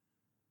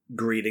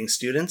Greetings,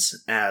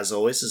 students. As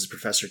always, this is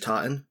Professor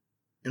Totten,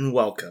 and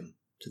welcome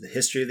to the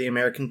History of the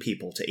American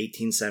People to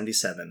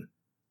 1877.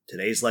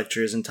 Today's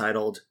lecture is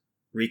entitled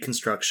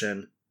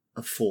Reconstruction,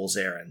 A Fool's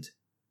Errand.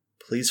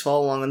 Please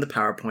follow along on the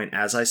PowerPoint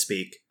as I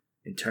speak,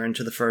 and turn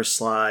to the first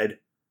slide,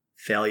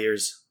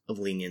 Failures of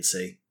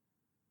Leniency.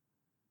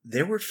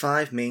 There were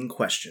 5 main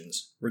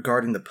questions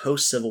regarding the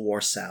post-Civil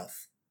War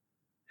South.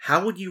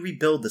 How would you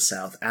rebuild the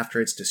South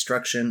after its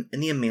destruction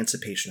and the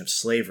emancipation of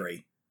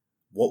slavery?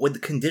 What would the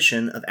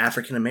condition of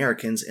African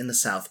Americans in the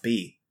South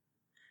be?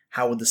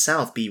 How would the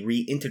South be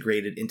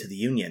reintegrated into the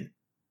Union?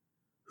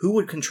 Who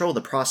would control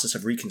the process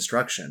of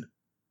Reconstruction?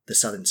 The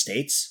Southern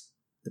states?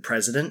 The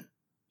President?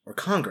 Or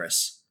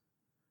Congress?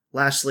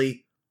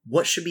 Lastly,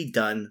 what should be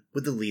done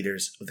with the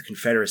leaders of the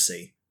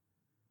Confederacy?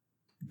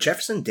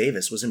 Jefferson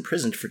Davis was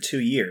imprisoned for 2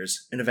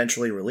 years and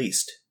eventually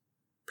released.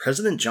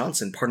 President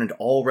Johnson pardoned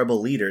all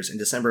rebel leaders in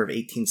December of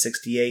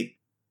 1868,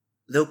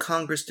 though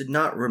Congress did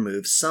not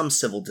remove some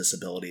civil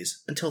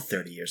disabilities until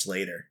 30 years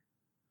later.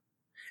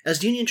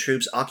 As Union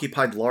troops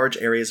occupied large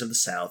areas of the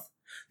South,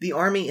 the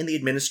Army and the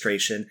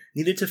administration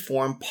needed to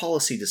form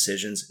policy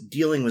decisions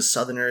dealing with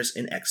Southerners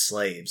and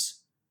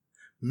ex-slaves.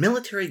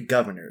 Military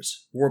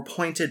governors were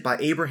appointed by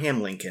Abraham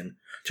Lincoln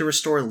to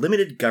restore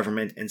limited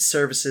government and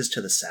services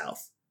to the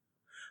South.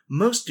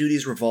 Most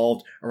duties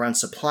revolved around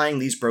supplying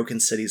these broken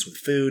cities with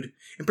food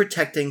and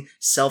protecting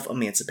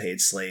self-emancipated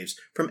slaves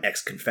from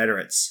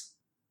ex-Confederates.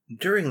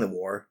 During the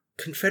war,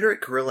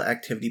 Confederate guerrilla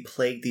activity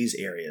plagued these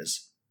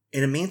areas,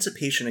 and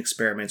emancipation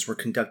experiments were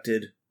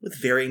conducted with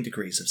varying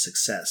degrees of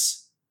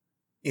success.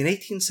 In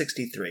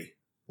 1863,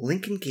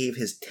 Lincoln gave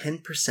his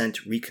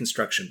 10%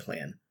 Reconstruction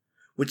Plan,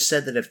 which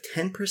said that if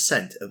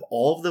 10% of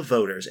all of the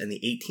voters in the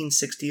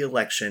 1860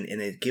 election in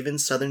a given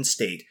Southern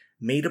state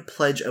made a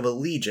pledge of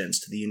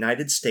allegiance to the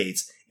United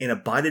States and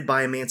abided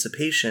by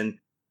emancipation,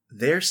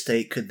 their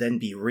state could then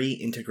be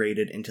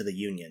reintegrated into the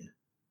Union.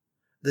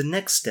 The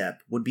next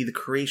step would be the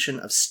creation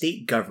of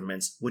state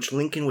governments, which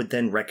Lincoln would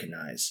then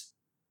recognize.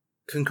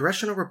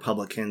 Congressional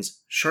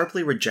Republicans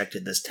sharply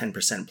rejected this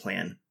 10%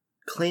 plan,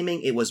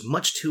 claiming it was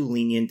much too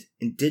lenient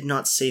and did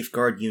not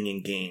safeguard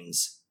Union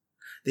gains.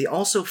 They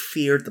also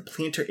feared the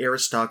planter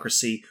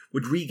aristocracy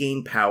would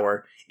regain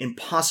power and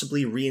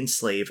possibly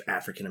re-enslave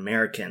African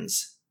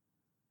Americans.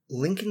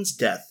 Lincoln's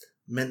death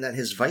meant that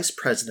his vice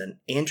president,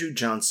 Andrew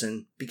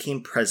Johnson,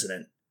 became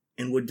president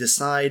and would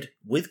decide,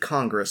 with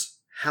Congress,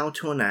 how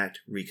to enact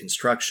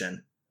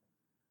Reconstruction.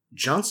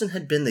 Johnson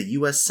had been the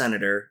U.S.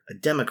 Senator, a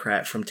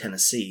Democrat from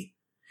Tennessee.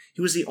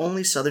 He was the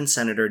only Southern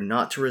senator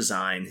not to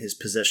resign his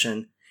position,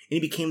 and he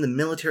became the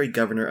military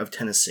governor of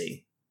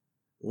Tennessee.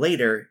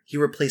 Later, he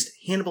replaced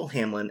Hannibal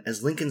Hamlin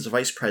as Lincoln's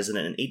vice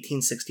president in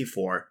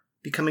 1864,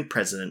 becoming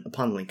president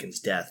upon Lincoln's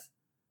death.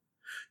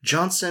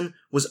 Johnson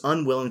was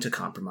unwilling to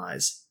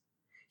compromise.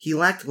 He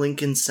lacked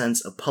Lincoln's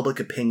sense of public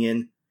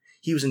opinion,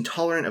 he was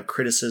intolerant of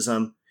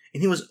criticism,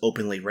 and he was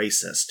openly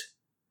racist.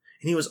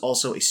 And he was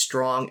also a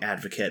strong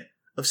advocate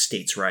of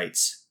states'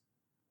 rights.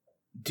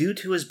 Due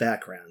to his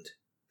background,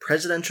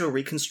 presidential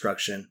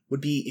Reconstruction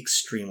would be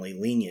extremely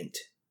lenient.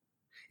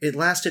 It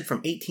lasted from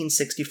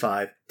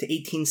 1865 to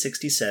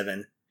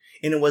 1867,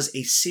 and it was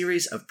a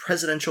series of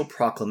presidential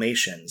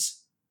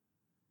proclamations.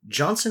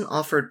 Johnson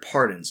offered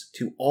pardons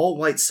to all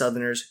white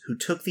Southerners who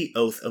took the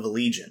oath of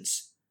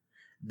allegiance.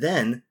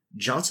 Then,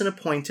 Johnson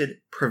appointed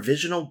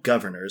provisional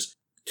governors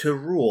to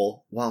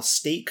rule while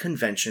state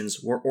conventions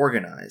were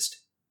organized.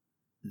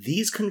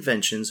 These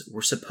conventions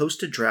were supposed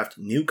to draft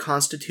new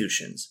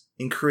constitutions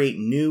and create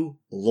new,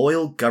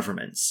 loyal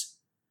governments.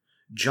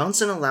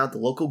 Johnson allowed the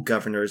local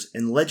governors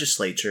and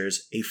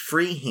legislatures a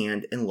free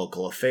hand in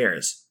local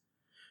affairs.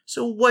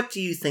 So what do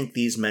you think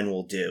these men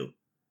will do?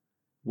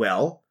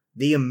 Well,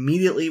 they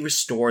immediately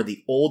restore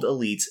the old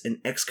elites and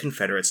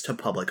ex-Confederates to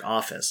public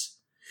office.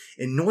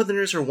 And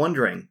Northerners are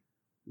wondering,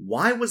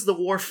 why was the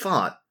war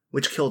fought,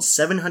 which killed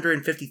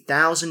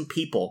 750,000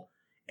 people,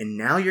 and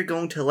now you're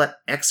going to let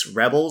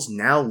ex-rebels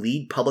now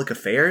lead public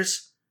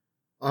affairs?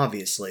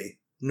 Obviously,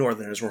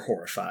 Northerners were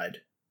horrified.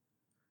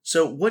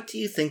 So what do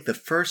you think the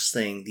first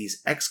thing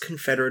these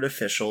ex-Confederate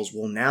officials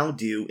will now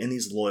do in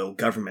these loyal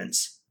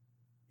governments?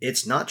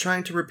 It's not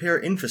trying to repair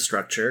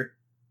infrastructure,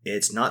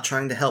 it's not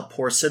trying to help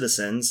poor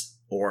citizens,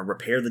 or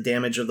repair the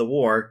damage of the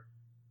war.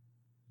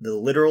 The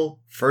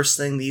literal first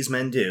thing these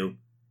men do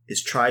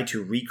is try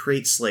to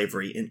recreate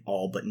slavery in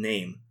all but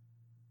name.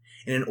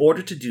 And in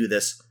order to do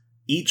this,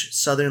 each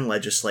Southern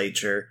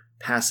legislature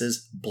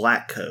passes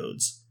black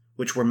codes,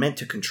 which were meant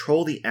to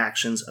control the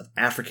actions of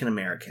African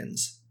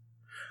Americans.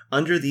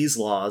 Under these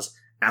laws,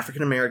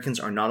 African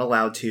Americans are not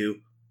allowed to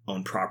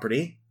own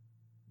property,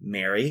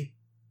 marry,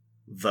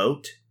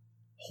 vote,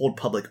 hold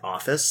public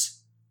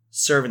office,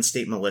 serve in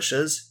state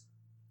militias,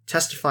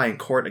 testify in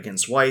court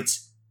against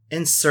whites,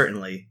 and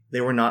certainly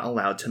they were not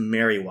allowed to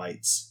marry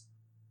whites.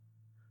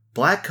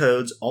 Black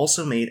codes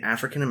also made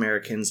African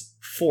Americans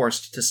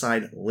forced to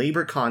sign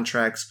labor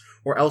contracts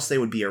or else they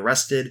would be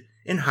arrested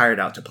and hired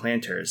out to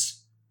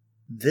planters.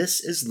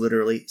 This is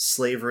literally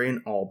slavery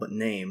in all but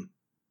name.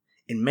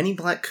 And many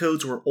black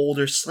codes were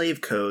older slave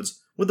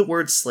codes with the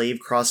word slave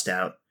crossed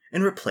out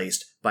and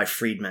replaced by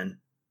freedmen.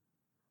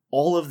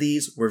 All of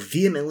these were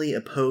vehemently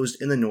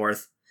opposed in the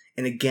North,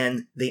 and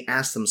again they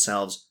asked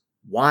themselves,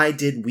 why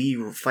did we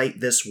fight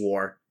this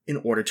war in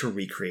order to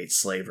recreate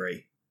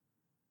slavery?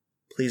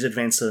 Please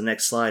advance to the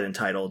next slide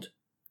entitled,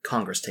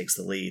 Congress Takes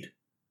the Lead.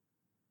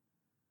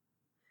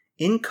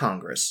 In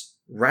Congress,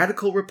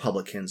 radical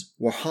Republicans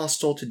were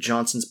hostile to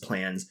Johnson's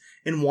plans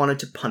and wanted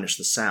to punish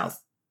the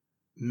South.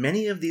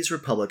 Many of these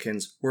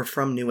Republicans were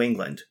from New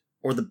England,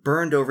 or the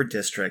burned-over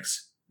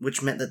districts,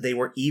 which meant that they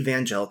were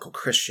evangelical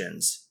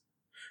Christians.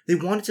 They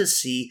wanted to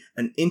see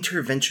an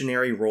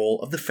interventionary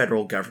role of the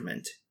federal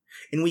government,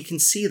 and we can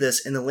see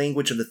this in the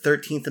language of the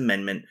 13th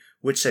Amendment,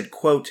 which said,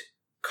 quote,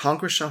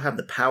 Congress shall have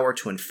the power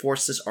to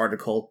enforce this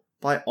article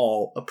by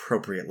all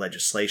appropriate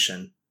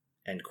legislation,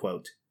 end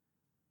quote.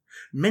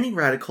 Many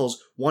radicals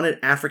wanted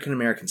African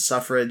American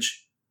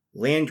suffrage,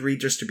 land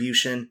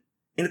redistribution,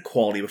 and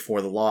equality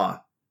before the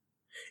law,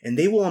 and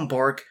they will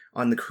embark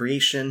on the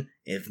creation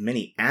of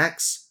many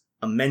acts,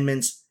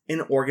 amendments,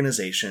 and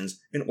organizations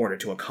in order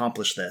to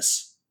accomplish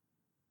this.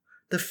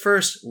 The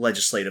first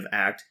legislative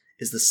act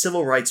is the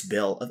Civil Rights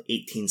Bill of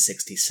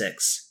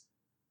 1866.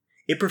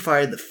 It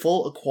provided the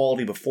full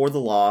equality before the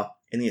law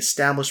and the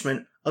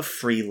establishment of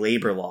free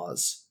labor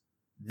laws.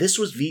 This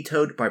was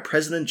vetoed by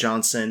President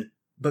Johnson,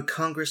 but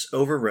Congress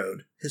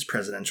overrode his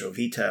presidential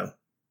veto.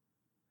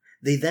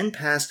 They then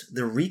passed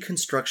the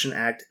Reconstruction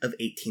Act of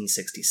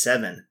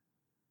 1867.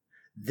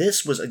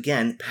 This was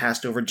again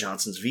passed over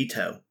Johnson's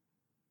veto.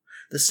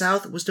 The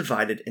South was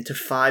divided into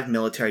 5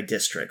 military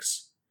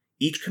districts,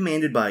 each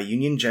commanded by a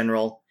Union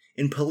general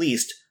and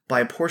policed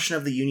by a portion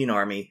of the Union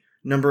Army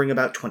numbering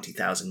about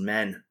 20,000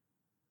 men.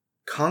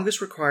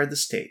 Congress required the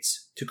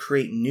states to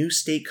create new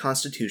state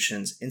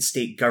constitutions and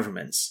state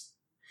governments.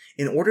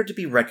 In order to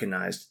be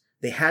recognized,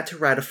 they had to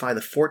ratify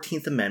the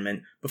 14th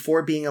Amendment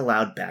before being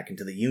allowed back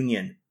into the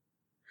Union.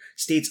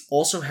 States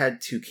also had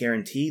to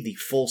guarantee the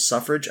full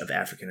suffrage of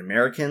African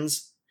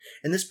Americans,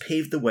 and this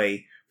paved the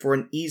way for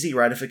an easy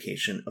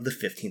ratification of the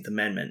 15th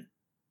Amendment.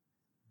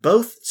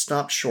 Both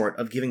stopped short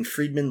of giving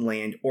freedmen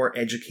land or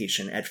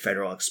education at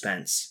federal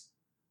expense.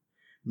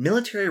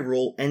 Military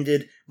rule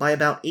ended by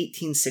about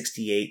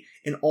 1868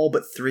 in all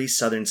but 3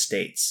 southern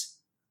states,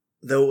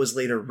 though it was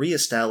later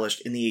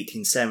re-established in the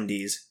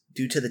 1870s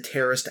due to the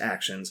terrorist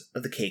actions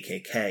of the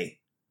KKK.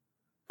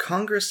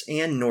 Congress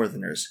and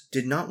Northerners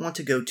did not want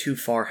to go too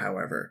far,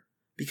 however,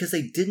 because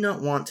they did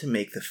not want to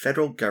make the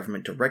federal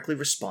government directly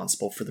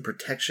responsible for the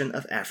protection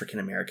of African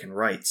American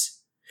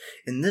rights,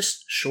 and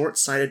this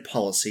short-sighted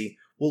policy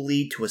will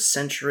lead to a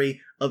century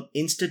of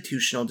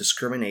institutional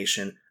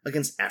discrimination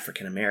against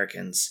African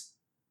Americans.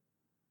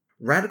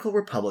 Radical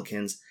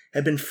Republicans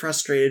had been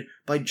frustrated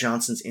by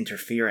Johnson's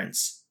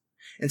interference,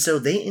 and so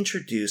they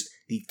introduced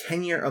the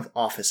Tenure of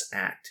Office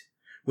Act,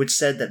 which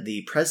said that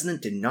the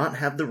president did not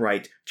have the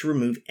right to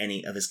remove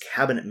any of his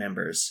cabinet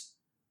members.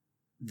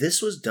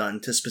 This was done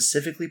to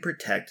specifically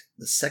protect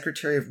the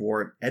Secretary of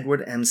War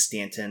Edward M.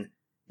 Stanton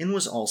and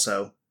was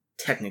also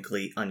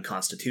technically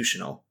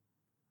unconstitutional.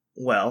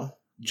 Well,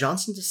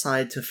 Johnson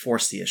decided to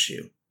force the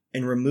issue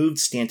and removed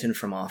Stanton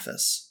from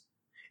office.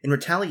 In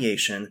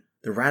retaliation,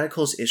 the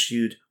radicals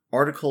issued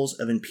articles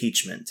of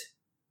impeachment.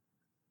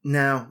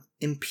 Now,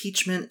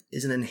 impeachment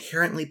is an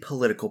inherently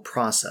political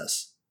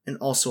process, and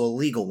also a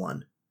legal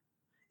one.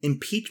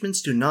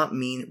 Impeachments do not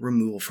mean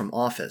removal from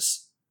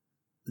office.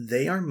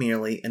 They are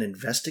merely an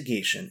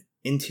investigation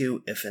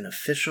into if an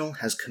official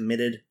has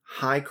committed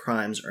high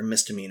crimes or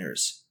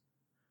misdemeanors.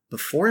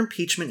 Before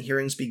impeachment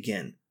hearings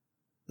begin,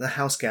 the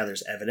House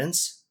gathers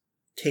evidence,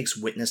 takes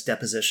witness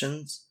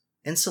depositions,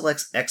 and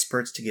selects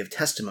experts to give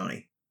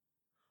testimony.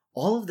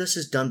 All of this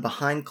is done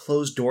behind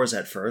closed doors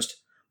at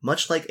first,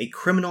 much like a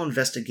criminal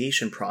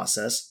investigation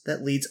process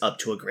that leads up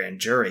to a grand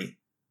jury.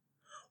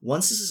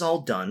 Once this is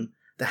all done,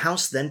 the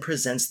House then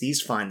presents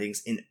these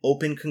findings in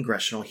open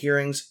congressional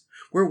hearings,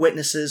 where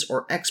witnesses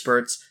or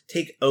experts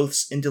take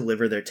oaths and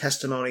deliver their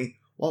testimony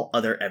while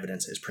other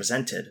evidence is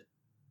presented.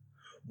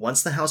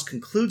 Once the House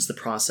concludes the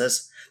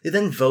process, they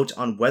then vote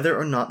on whether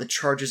or not the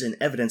charges and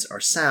evidence are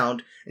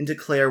sound and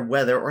declare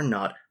whether or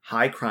not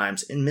high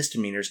crimes and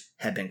misdemeanors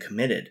have been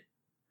committed.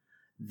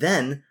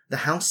 Then, the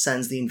House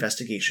sends the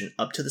investigation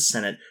up to the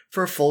Senate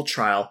for a full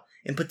trial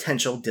and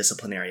potential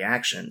disciplinary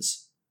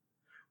actions.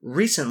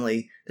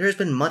 Recently, there has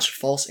been much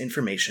false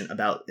information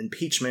about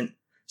impeachment,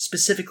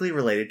 specifically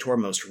related to our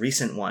most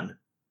recent one.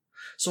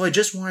 So I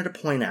just wanted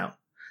to point out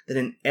that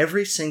in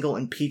every single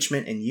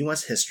impeachment in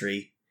U.S.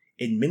 history,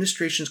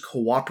 administrations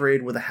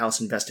cooperated with the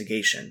House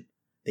investigation.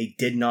 They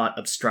did not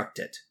obstruct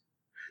it.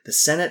 The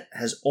Senate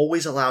has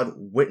always allowed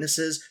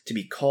witnesses to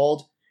be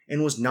called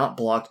and was not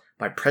blocked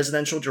by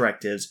presidential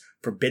directives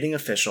forbidding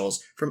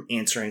officials from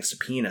answering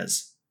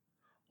subpoenas.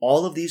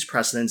 All of these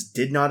precedents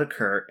did not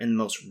occur in the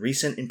most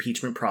recent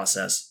impeachment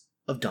process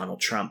of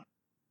Donald Trump.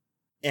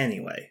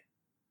 Anyway,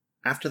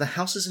 after the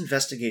House's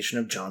investigation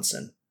of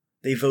Johnson,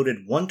 they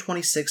voted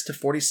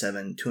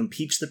 126-47 to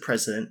impeach the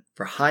president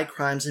for high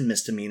crimes and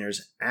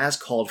misdemeanors as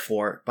called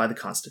for by the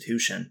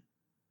Constitution.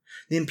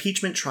 The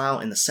impeachment trial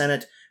in the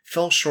Senate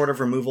fell short of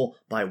removal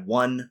by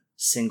one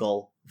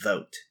single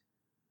vote.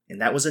 And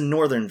that was a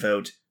Northern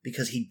vote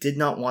because he did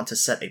not want to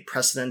set a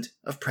precedent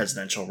of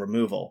presidential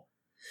removal.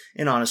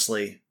 And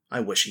honestly, I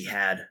wish he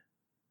had.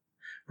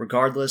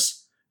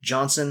 Regardless,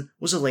 Johnson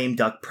was a lame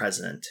duck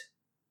president.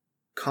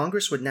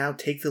 Congress would now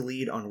take the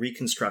lead on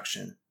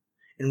Reconstruction,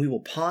 and we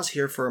will pause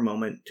here for a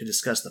moment to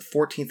discuss the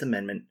 14th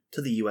Amendment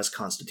to the U.S.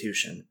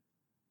 Constitution.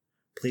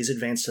 Please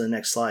advance to the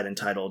next slide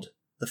entitled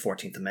The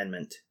 14th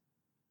Amendment.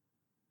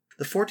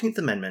 The 14th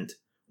Amendment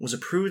was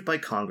approved by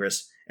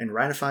Congress and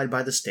ratified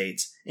by the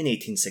states in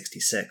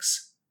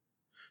 1866.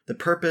 The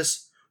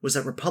purpose was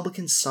that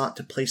Republicans sought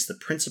to place the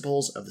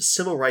principles of the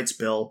Civil Rights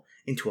Bill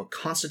into a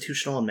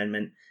constitutional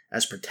amendment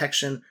as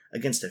protection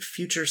against a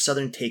future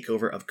Southern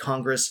takeover of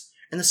Congress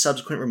and the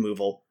subsequent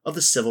removal of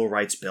the Civil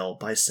Rights Bill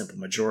by a simple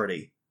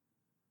majority.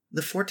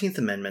 The 14th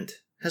Amendment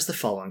has the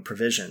following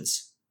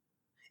provisions.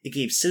 It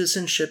gave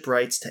citizenship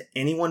rights to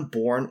anyone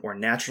born or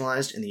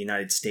naturalized in the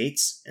United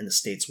States and the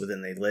states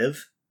within they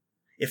live.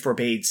 It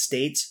forbade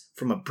states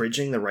from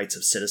abridging the rights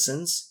of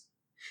citizens.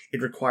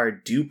 It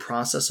required due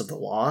process of the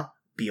law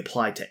be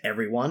applied to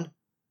everyone.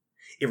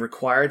 It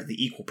required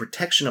the equal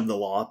protection of the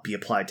law be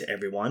applied to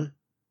everyone.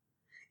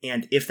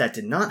 And if that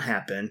did not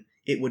happen,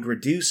 it would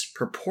reduce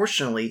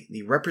proportionally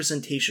the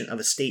representation of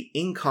a state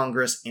in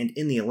Congress and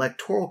in the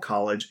Electoral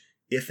College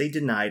if they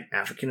denied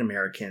African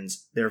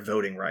Americans their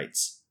voting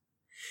rights.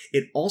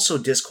 It also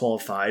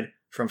disqualified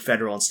from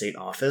federal and state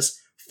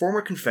office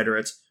former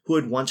Confederates who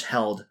had once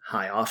held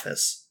high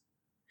office.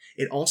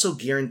 It also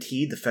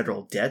guaranteed the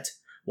federal debt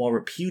while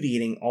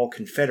repudiating all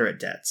Confederate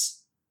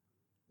debts.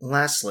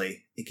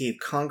 Lastly, it gave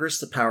Congress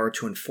the power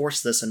to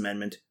enforce this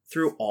amendment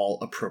through all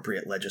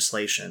appropriate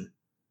legislation.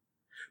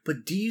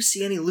 But do you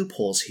see any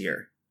loopholes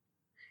here?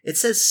 It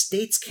says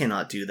states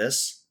cannot do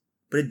this,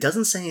 but it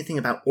doesn't say anything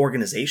about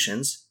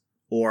organizations,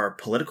 or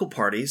political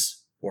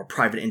parties, or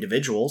private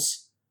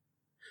individuals.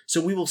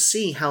 So we will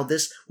see how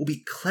this will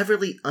be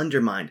cleverly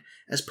undermined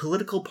as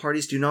political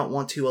parties do not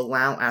want to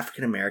allow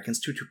African Americans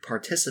to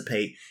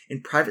participate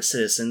in private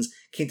citizens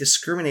can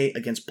discriminate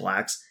against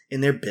blacks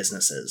in their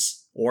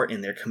businesses or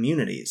in their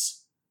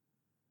communities.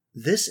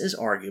 This is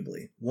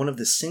arguably one of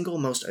the single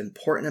most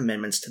important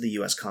amendments to the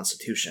U.S.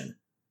 Constitution,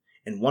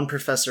 and one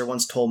professor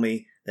once told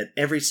me that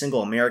every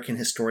single American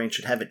historian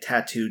should have it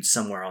tattooed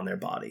somewhere on their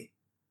body.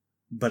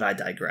 But I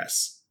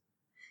digress.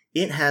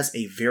 It has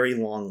a very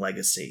long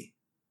legacy.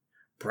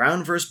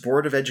 Brown v.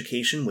 Board of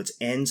Education, which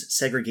ends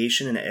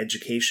segregation in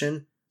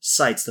education,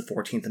 cites the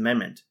 14th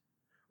Amendment.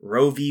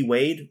 Roe v.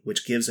 Wade,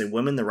 which gives a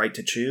woman the right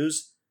to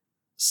choose,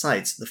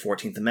 cites the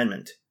 14th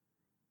Amendment.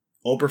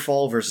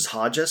 Obergefell v.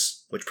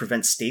 Hodges, which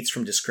prevents states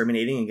from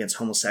discriminating against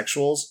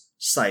homosexuals,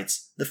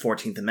 cites the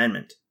 14th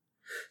Amendment.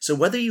 So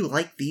whether you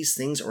like these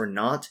things or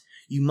not,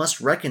 you must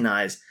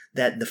recognize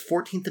that the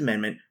 14th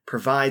Amendment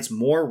provides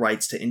more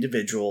rights to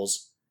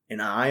individuals,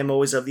 and I am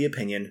always of the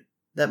opinion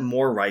that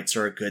more rights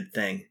are a good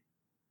thing.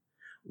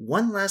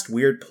 One last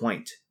weird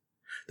point.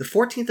 The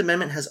 14th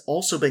Amendment has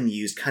also been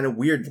used kind of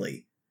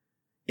weirdly.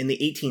 In the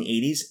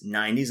 1880s,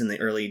 90s, and the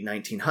early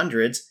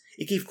 1900s,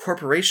 it gave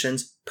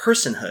corporations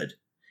personhood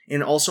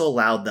and also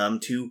allowed them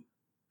to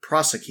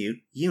prosecute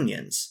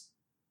unions.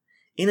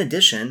 In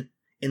addition,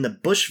 in the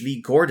Bush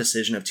v. Gore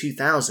decision of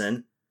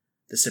 2000,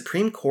 the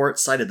Supreme Court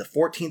cited the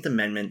 14th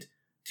Amendment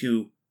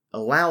to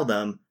allow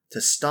them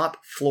to stop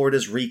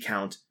Florida's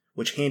recount,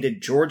 which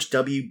handed George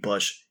W.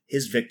 Bush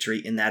his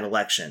victory in that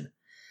election.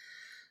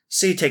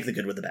 So you take the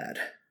good with the bad.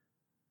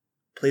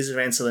 Please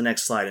advance to the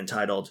next slide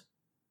entitled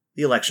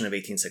The Election of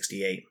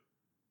 1868.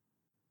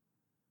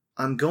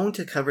 I'm going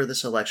to cover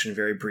this election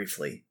very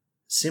briefly,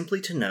 simply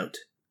to note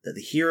that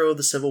the hero of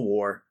the Civil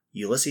War,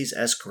 Ulysses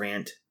S.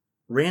 Grant,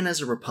 ran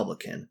as a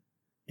Republican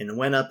and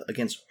went up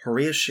against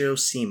Horatio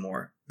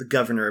Seymour, the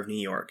governor of New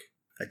York,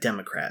 a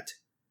Democrat.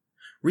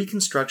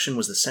 Reconstruction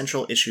was the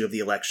central issue of the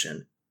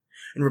election,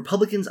 and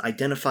Republicans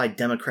identified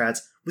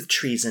Democrats with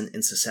treason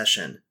and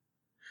secession.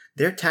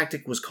 Their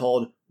tactic was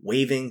called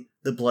waving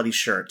the bloody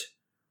shirt,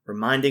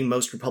 reminding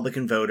most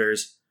Republican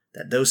voters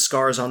that those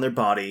scars on their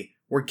body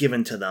were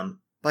given to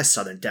them by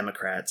Southern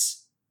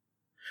Democrats.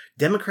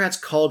 Democrats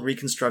called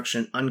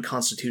Reconstruction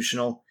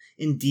unconstitutional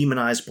and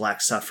demonized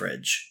black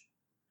suffrage.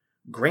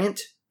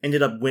 Grant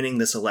ended up winning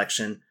this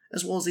election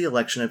as well as the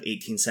election of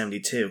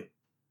 1872.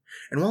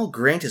 And while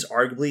Grant is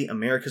arguably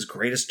America's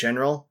greatest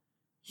general,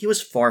 he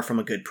was far from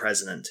a good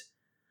president,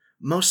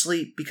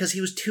 mostly because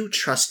he was too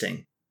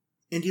trusting,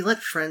 and he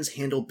let friends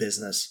handle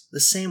business the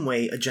same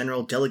way a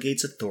general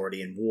delegates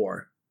authority in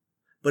war.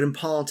 But in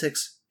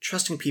politics,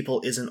 trusting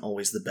people isn't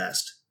always the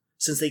best,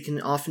 since they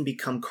can often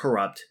become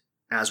corrupt,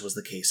 as was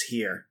the case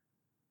here.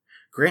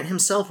 Grant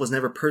himself was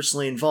never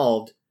personally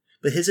involved,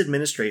 but his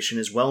administration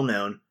is well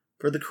known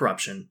for the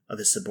corruption of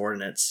his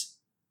subordinates.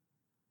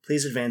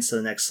 Please advance to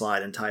the next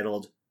slide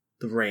entitled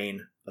The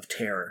Reign of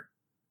Terror.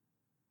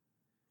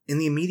 In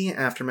the immediate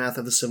aftermath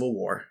of the Civil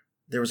War,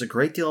 there was a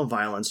great deal of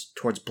violence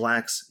towards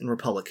blacks and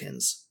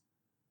Republicans.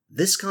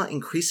 This got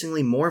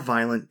increasingly more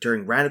violent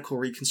during radical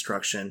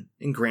Reconstruction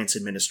in Grant's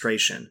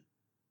administration.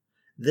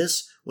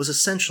 This was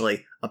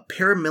essentially a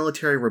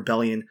paramilitary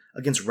rebellion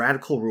against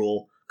radical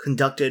rule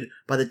conducted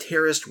by the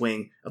terrorist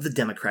wing of the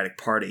Democratic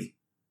Party.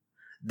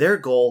 Their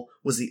goal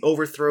was the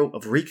overthrow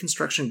of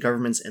Reconstruction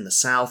governments in the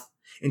South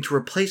and to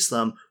replace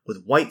them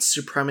with white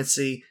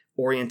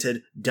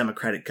supremacy-oriented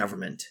Democratic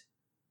government.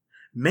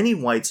 Many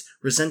whites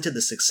resented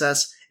the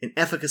success and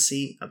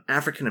efficacy of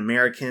African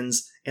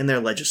Americans and their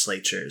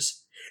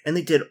legislatures, and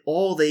they did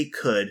all they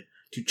could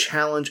to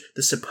challenge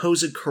the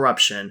supposed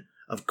corruption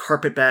of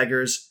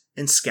carpetbaggers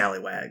and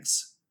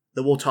scallywags,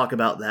 though we'll talk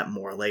about that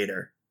more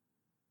later.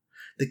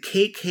 The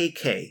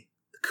KKK,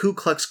 the Ku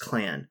Klux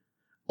Klan,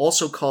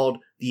 also called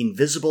the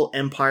Invisible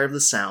Empire of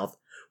the South,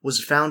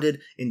 was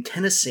founded in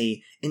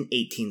Tennessee in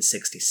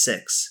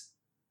 1866.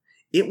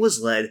 It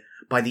was led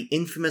by the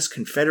infamous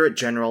Confederate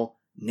General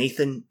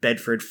Nathan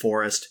Bedford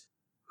Forrest,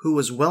 who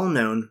was well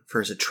known for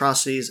his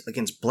atrocities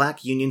against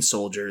black Union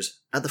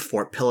soldiers at the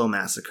Fort Pillow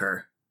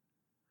Massacre.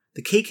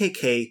 The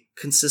KKK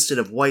consisted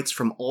of whites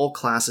from all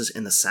classes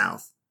in the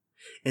South,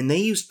 and they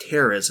used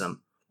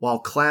terrorism while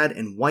clad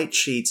in white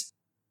sheets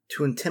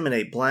to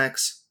intimidate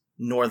blacks,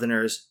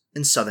 Northerners,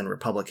 and Southern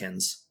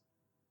Republicans.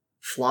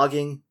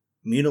 Flogging,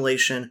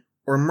 mutilation,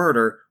 or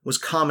murder was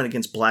common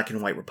against black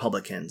and white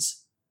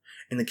Republicans,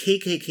 and the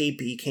KKK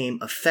became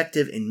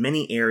effective in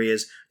many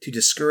areas to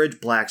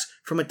discourage blacks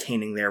from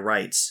attaining their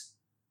rights.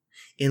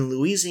 In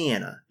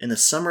Louisiana, in the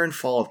summer and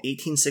fall of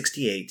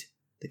 1868,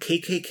 the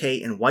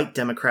KKK and white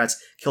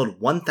Democrats killed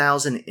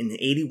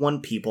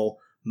 1,081 people,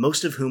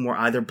 most of whom were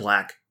either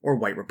black or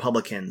white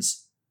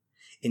Republicans.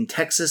 In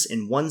Texas,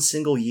 in one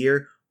single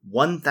year,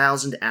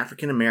 1,000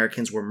 African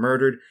Americans were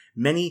murdered,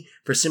 many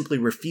for simply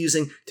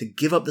refusing to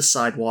give up the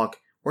sidewalk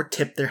or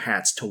tip their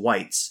hats to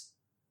whites.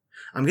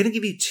 I'm going to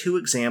give you two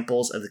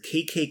examples of the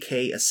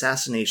KKK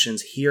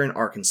assassinations here in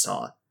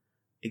Arkansas,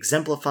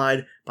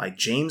 exemplified by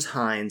James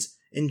Hines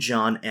and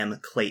John M.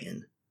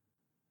 Clayton.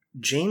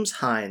 James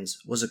Hines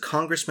was a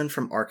congressman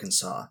from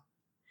Arkansas.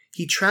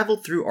 He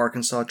traveled through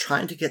Arkansas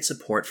trying to get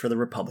support for the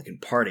Republican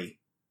Party.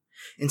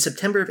 In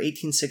September of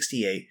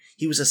 1868,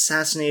 he was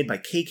assassinated by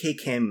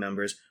KKK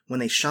members when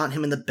they shot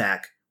him in the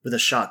back with a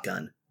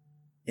shotgun,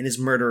 and his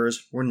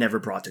murderers were never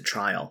brought to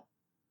trial.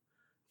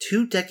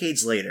 2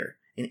 decades later,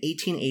 in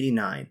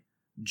 1889,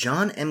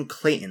 John M.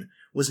 Clayton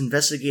was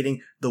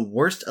investigating the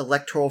worst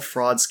electoral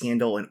fraud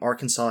scandal in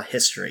Arkansas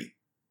history,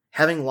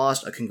 having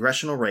lost a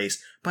congressional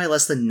race by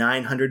less than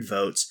 900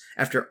 votes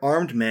after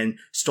armed men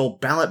stole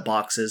ballot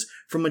boxes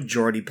from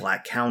majority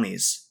black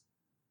counties.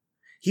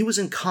 He was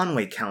in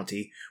Conway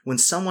County when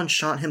someone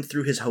shot him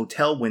through his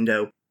hotel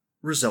window,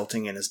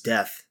 resulting in his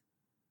death.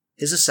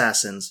 His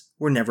assassins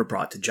were never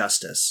brought to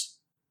justice.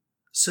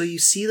 So you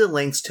see the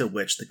lengths to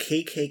which the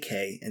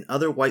KKK and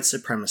other white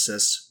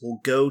supremacists will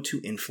go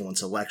to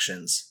influence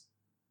elections.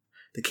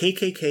 The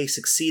KKK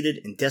succeeded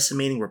in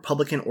decimating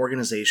Republican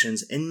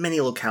organizations in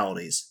many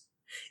localities,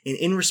 and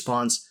in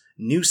response,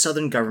 new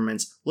Southern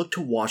governments looked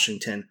to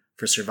Washington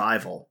for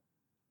survival.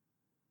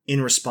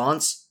 In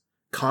response,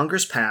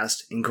 Congress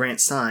passed and Grant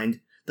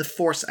signed the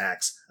Force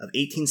Acts of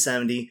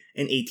 1870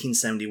 and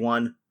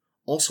 1871,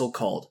 also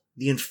called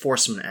the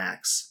Enforcement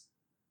Acts.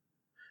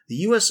 The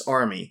U.S.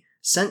 Army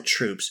sent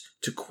troops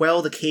to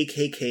quell the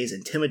KKK's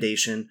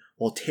intimidation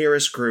while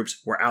terrorist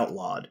groups were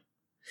outlawed.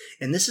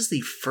 And this is the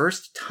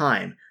first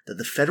time that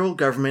the federal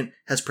government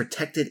has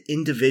protected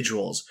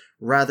individuals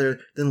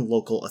rather than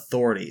local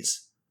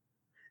authorities.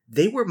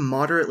 They were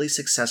moderately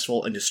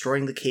successful in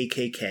destroying the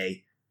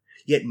KKK,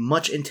 yet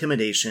much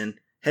intimidation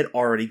had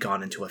already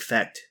gone into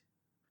effect.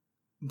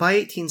 By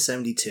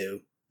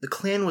 1872, the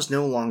Klan was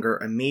no longer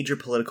a major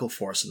political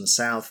force in the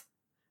South,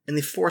 and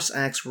the Force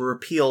Acts were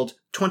repealed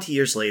 20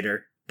 years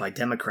later by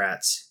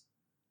Democrats.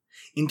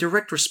 In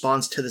direct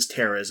response to this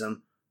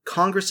terrorism,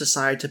 Congress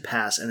decided to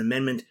pass an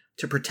amendment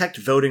to protect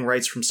voting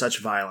rights from such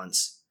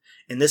violence,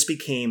 and this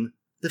became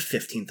the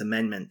 15th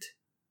Amendment.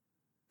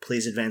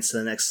 Please advance to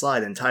the next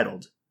slide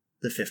entitled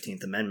the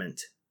 15th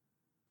Amendment.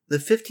 The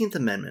 15th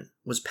Amendment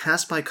was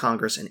passed by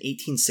Congress in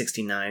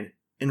 1869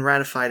 and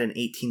ratified in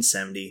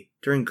 1870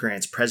 during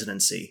Grant's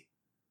presidency.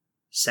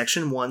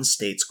 Section 1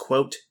 states,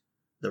 quote,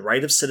 "The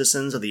right of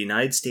citizens of the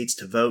United States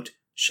to vote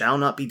shall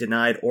not be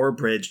denied or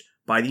abridged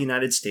by the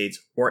United States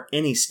or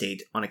any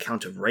state on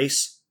account of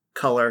race,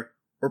 color,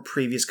 or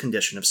previous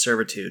condition of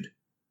servitude."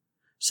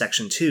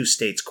 Section 2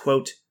 states,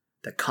 quote,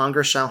 "that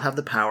Congress shall have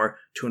the power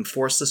to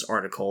enforce this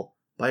article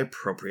by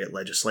appropriate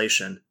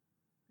legislation."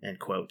 End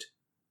quote.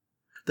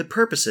 The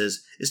purpose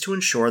is to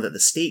ensure that the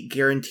state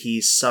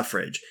guarantees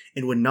suffrage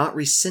and would not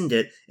rescind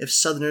it if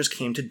Southerners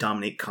came to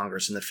dominate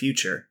Congress in the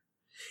future.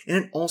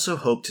 And it also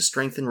hoped to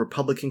strengthen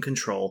Republican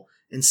control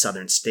in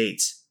Southern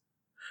states.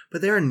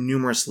 But there are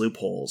numerous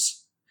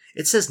loopholes.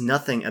 It says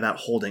nothing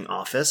about holding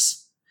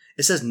office.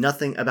 It says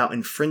nothing about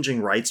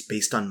infringing rights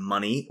based on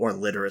money or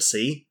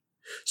literacy.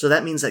 So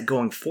that means that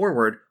going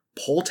forward,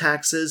 poll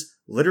taxes,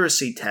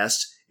 literacy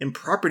tests, and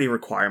property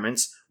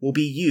requirements will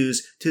be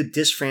used to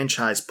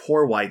disfranchise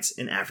poor whites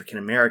and African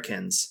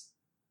Americans.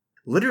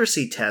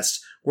 Literacy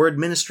tests were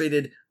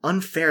administered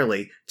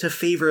unfairly to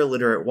favor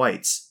illiterate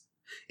whites.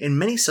 And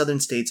many southern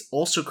states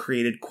also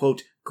created,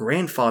 quote,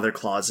 grandfather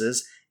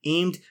clauses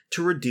aimed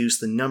to reduce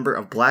the number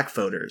of black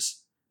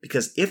voters.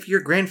 Because if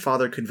your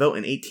grandfather could vote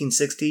in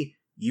 1860,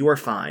 you are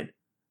fine.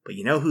 But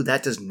you know who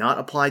that does not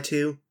apply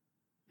to?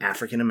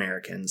 African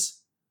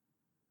Americans.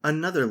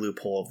 Another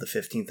loophole of the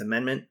 15th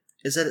Amendment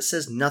is that it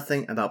says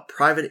nothing about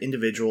private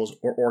individuals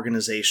or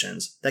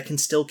organizations that can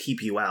still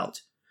keep you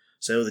out.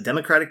 So the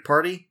Democratic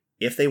Party,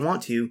 if they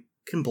want to,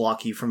 can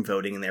block you from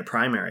voting in their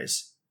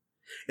primaries.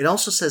 It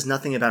also says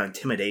nothing about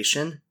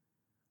intimidation.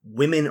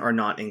 Women are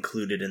not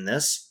included in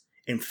this,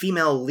 and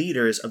female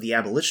leaders of the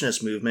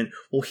abolitionist movement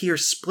will here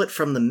split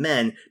from the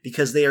men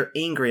because they are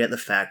angry at the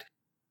fact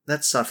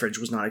that suffrage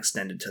was not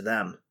extended to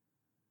them.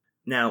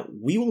 Now,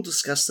 we will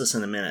discuss this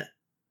in a minute,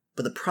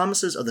 but the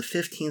promises of the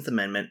 15th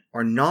Amendment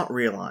are not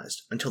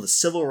realized until the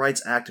Civil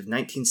Rights Act of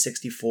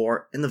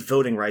 1964 and the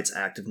Voting Rights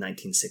Act of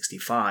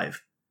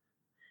 1965.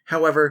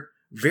 However,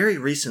 very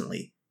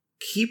recently,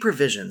 key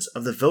provisions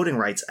of the Voting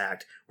Rights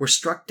Act were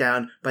struck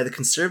down by the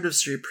conservative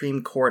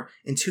Supreme Court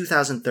in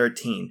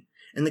 2013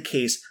 in the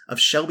case of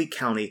Shelby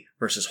County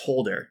versus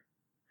Holder.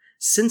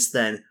 Since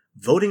then,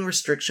 voting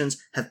restrictions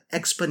have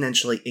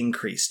exponentially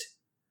increased.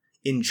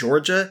 In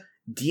Georgia,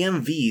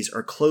 DMVs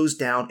are closed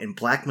down in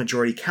black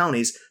majority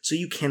counties so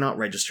you cannot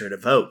register to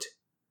vote.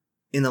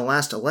 In the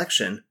last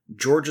election,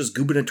 Georgia's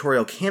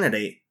gubernatorial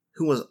candidate,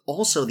 who was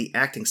also the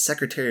acting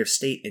Secretary of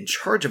State in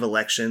charge of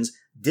elections,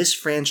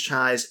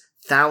 disfranchised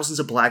thousands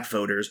of black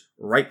voters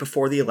right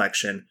before the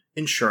election,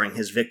 ensuring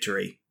his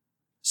victory.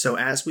 So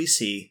as we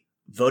see,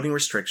 voting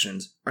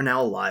restrictions are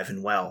now alive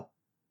and well.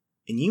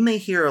 And you may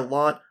hear a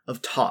lot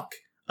of talk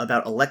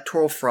about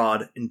electoral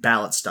fraud and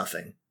ballot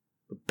stuffing.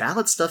 But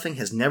ballot stuffing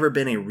has never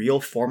been a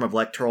real form of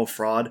electoral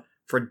fraud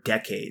for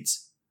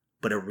decades.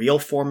 But a real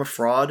form of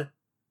fraud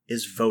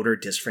is voter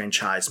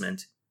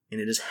disfranchisement, and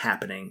it is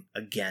happening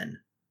again.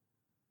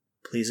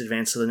 Please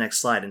advance to the next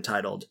slide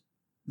entitled,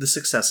 The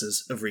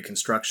Successes of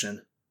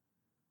Reconstruction.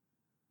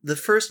 The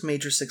first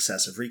major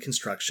success of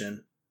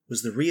Reconstruction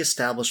was the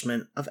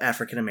reestablishment of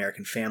African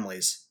American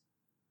families.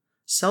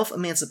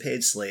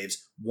 Self-emancipated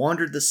slaves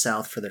wandered the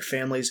South for their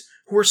families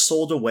who were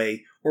sold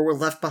away or were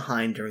left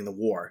behind during the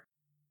war.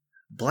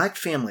 Black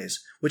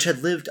families, which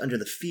had lived under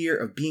the fear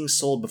of being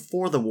sold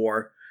before the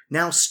war,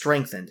 now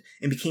strengthened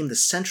and became the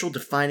central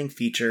defining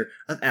feature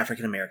of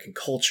African American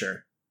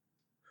culture.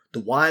 The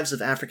wives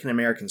of African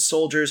American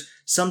soldiers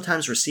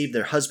sometimes received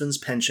their husbands'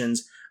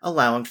 pensions,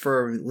 allowing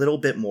for a little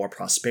bit more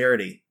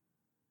prosperity.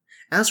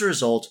 As a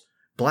result,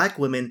 black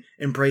women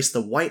embraced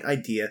the white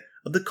idea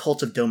of the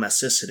cult of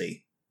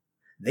domesticity.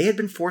 They had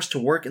been forced to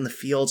work in the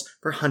fields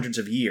for hundreds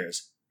of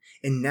years,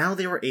 and now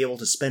they were able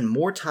to spend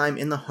more time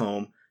in the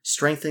home,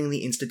 strengthening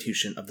the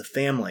institution of the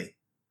family.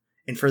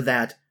 And for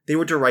that, they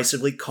were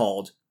derisively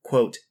called,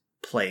 quote,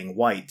 playing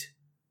white,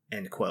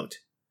 end quote,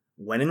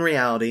 when in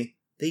reality,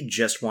 they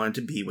just wanted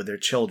to be with their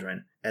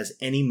children, as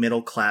any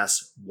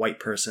middle-class white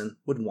person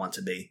would want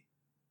to be.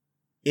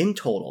 In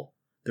total,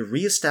 the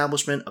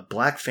reestablishment of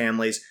black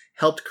families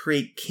helped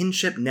create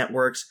kinship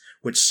networks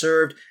which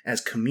served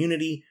as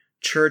community,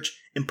 church,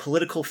 and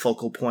political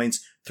focal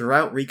points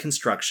throughout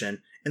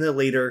Reconstruction and the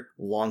later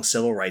long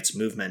civil rights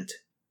movement.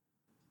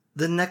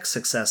 The next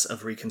success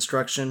of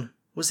Reconstruction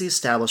was the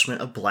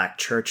establishment of black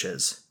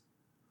churches.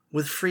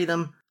 With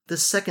freedom, the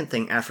second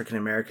thing African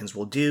Americans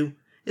will do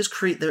is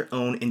create their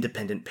own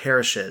independent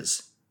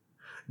parishes.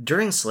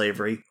 During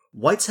slavery,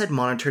 whites had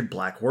monitored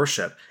black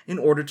worship in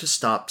order to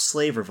stop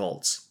slave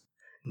revolts.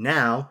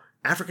 Now,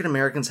 African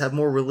Americans have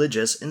more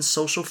religious and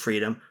social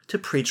freedom to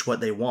preach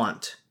what they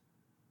want.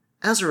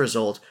 As a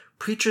result,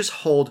 preachers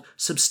hold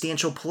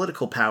substantial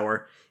political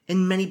power,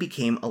 and many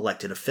became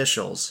elected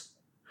officials.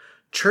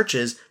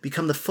 Churches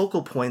become the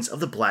focal points of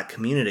the black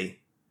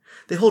community.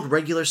 They hold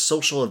regular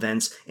social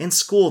events and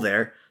school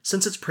there,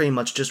 since it's pretty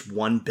much just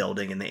one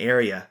building in the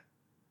area.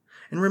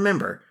 And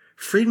remember,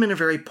 freedmen are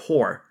very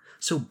poor,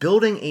 so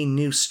building a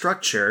new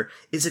structure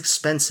is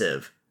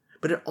expensive,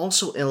 but it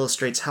also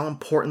illustrates how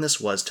important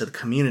this was to the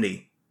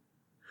community.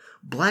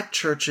 Black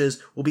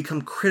churches will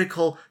become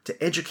critical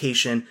to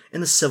education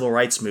in the civil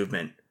rights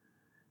movement.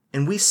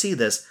 And we see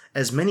this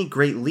as many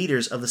great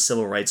leaders of the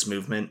civil rights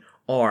movement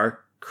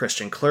are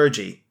Christian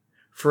clergy.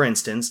 For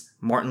instance,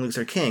 Martin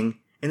Luther King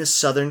and his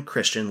Southern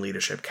Christian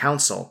Leadership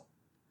Council.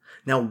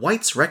 Now,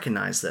 whites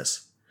recognize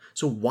this.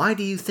 So why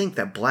do you think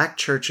that black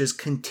churches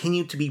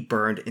continue to be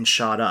burned and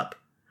shot up?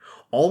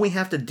 All we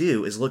have to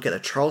do is look at the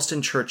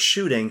Charleston church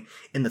shooting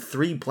and the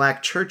 3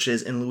 black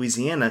churches in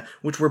Louisiana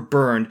which were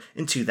burned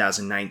in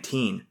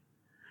 2019.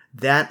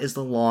 That is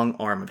the long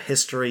arm of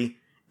history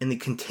and the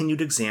continued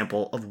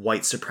example of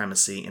white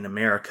supremacy in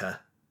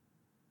America.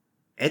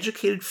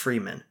 Educated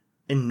freemen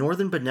in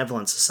northern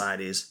benevolent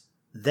societies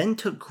then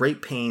took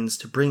great pains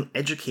to bring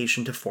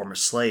education to former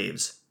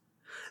slaves.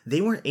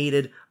 They were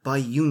aided by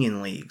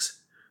union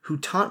leagues, who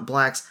taught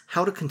blacks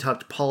how to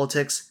conduct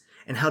politics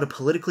and how to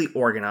politically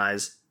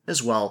organize,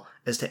 as well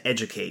as to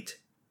educate.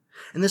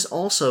 and this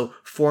also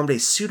formed a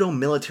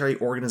pseudo-military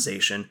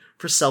organization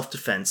for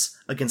self-defense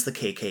against the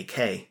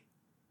KKK.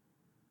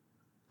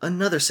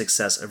 Another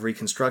success of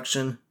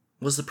Reconstruction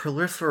was the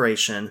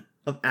proliferation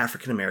of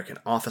African American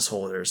office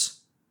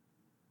holders.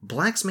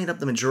 Blacks made up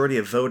the majority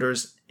of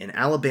voters in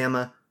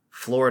Alabama,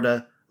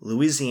 Florida,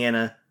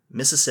 Louisiana,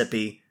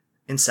 Mississippi,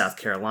 and South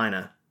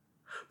Carolina.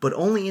 But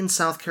only in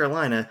South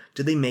Carolina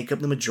did they make up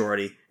the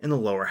majority in the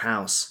lower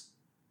house.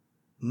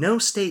 No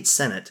state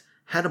senate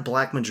had a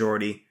black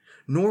majority,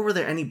 nor were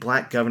there any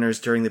black governors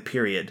during the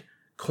period,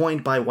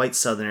 coined by white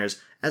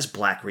Southerners as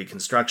Black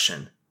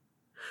Reconstruction.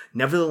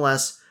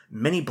 Nevertheless,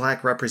 many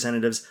black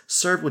representatives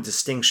served with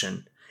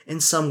distinction,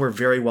 and some were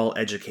very well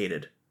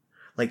educated,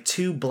 like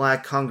 2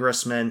 black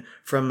congressmen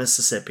from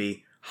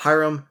Mississippi,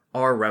 Hiram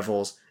R.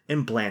 Revels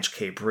and Blanche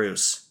K.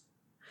 Bruce.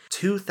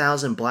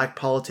 2,000 black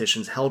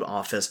politicians held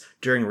office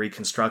during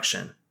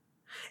Reconstruction,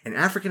 and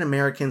African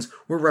Americans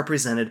were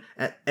represented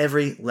at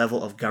every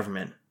level of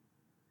government.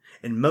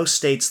 In most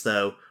states,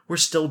 though, were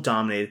still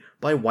dominated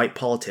by white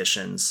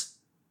politicians.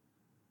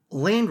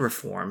 Land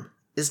reform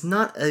is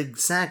not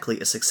exactly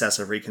a success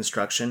of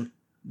Reconstruction,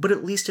 but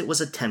at least it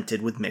was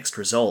attempted with mixed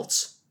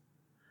results.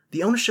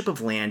 The ownership of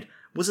land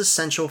was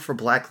essential for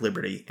black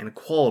liberty and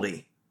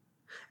equality.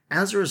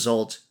 As a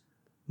result,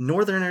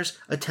 Northerners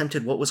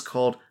attempted what was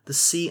called the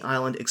Sea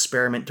Island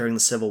Experiment during the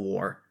Civil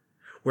War,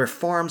 where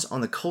farms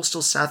on the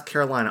coastal South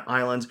Carolina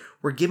islands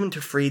were given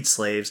to freed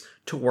slaves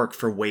to work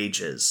for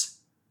wages.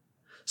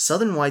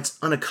 Southern whites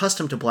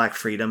unaccustomed to black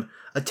freedom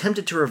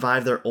attempted to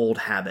revive their old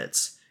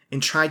habits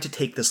and tried to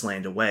take this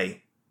land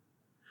away.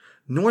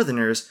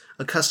 Northerners,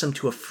 accustomed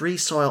to a free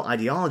soil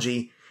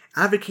ideology,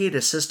 advocated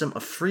a system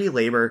of free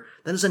labor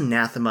that is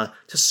anathema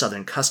to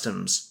Southern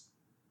customs.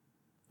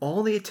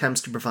 All the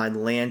attempts to provide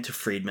land to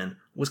freedmen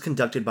was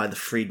conducted by the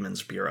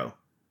Freedmen's Bureau.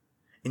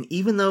 And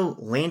even though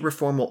land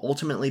reform will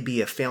ultimately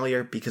be a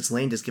failure because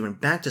land is given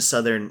back to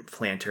Southern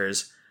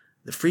planters,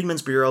 the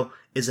Freedmen's Bureau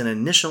is an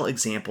initial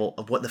example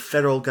of what the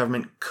federal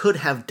government could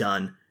have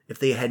done if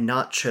they had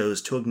not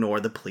chose to ignore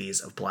the pleas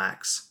of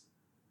blacks.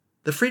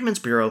 The Freedmen's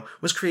Bureau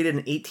was created in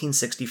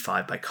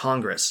 1865 by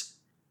Congress,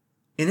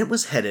 and it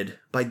was headed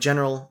by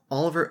General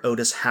Oliver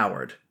Otis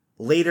Howard,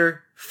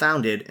 later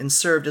founded and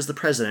served as the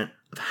president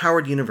of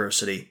Howard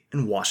University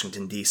in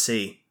Washington,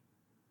 D.C.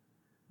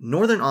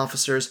 Northern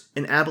officers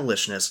and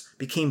abolitionists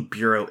became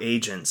Bureau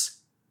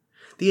agents.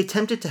 They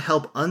attempted to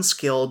help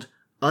unskilled,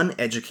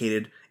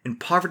 uneducated, and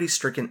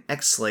poverty-stricken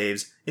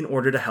ex-slaves in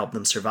order to help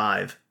them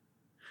survive.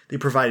 They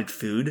provided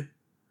food,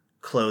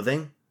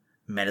 clothing,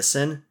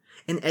 medicine,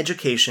 and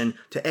education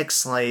to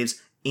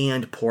ex-slaves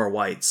and poor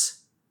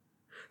whites.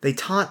 They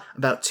taught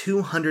about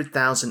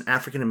 200,000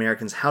 African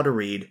Americans how to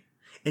read,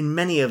 and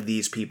many of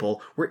these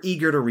people were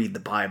eager to read the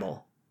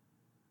Bible.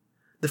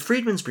 The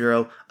Freedmen's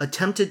Bureau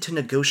attempted to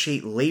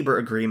negotiate labor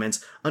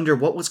agreements under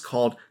what was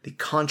called the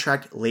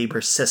contract labor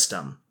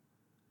system.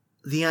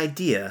 The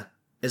idea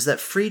is that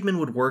freedmen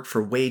would work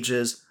for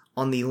wages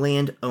on the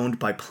land owned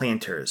by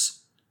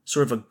planters,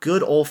 sort of a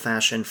good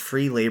old-fashioned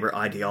free labor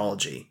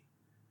ideology.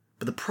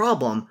 But the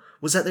problem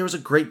was that there was a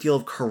great deal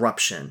of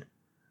corruption.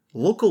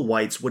 Local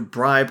whites would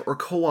bribe or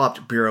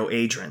co-opt Bureau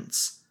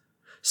agents.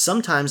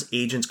 Sometimes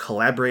agents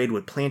collaborated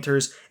with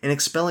planters in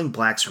expelling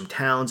blacks from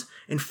towns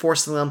and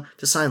forcing them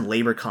to sign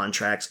labor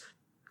contracts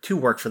to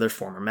work for their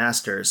former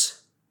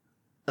masters.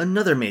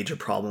 Another major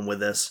problem with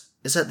this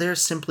is that there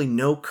is simply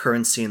no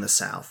currency in the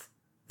South.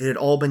 It had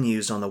all been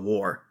used on the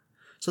war,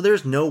 so there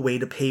is no way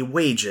to pay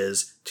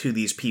wages to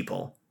these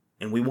people,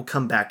 and we will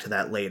come back to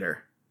that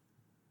later.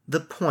 The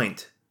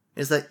point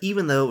is that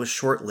even though it was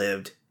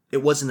short-lived,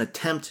 it was an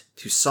attempt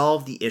to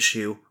solve the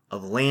issue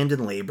of land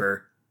and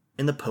labor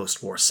in the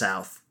post-war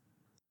South.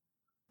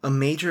 A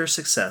major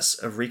success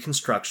of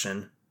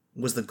Reconstruction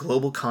was the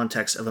global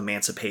context of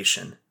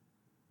emancipation.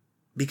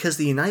 Because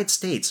the United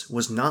States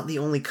was not the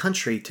only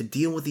country to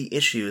deal with the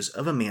issues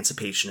of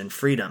emancipation and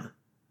freedom.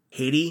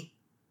 Haiti,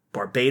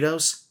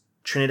 Barbados,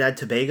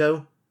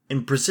 Trinidad-Tobago,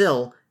 and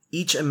Brazil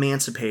each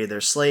emancipated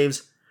their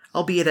slaves,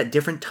 albeit at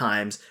different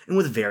times and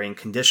with varying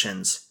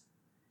conditions.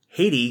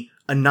 Haiti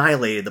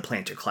annihilated the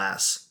planter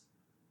class.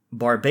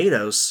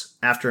 Barbados,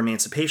 after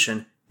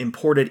emancipation,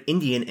 imported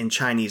Indian and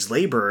Chinese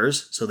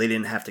laborers so they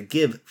didn't have to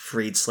give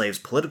freed slaves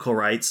political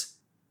rights,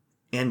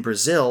 and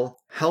Brazil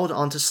held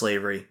on to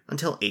slavery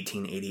until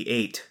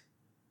 1888.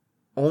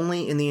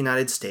 Only in the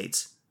United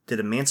States did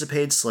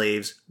emancipated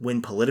slaves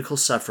win political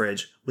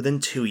suffrage within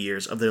 2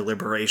 years of their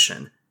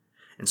liberation.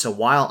 And so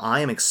while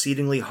I am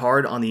exceedingly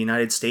hard on the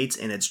United States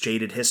and its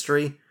jaded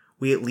history,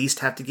 we at least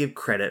have to give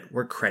credit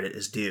where credit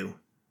is due.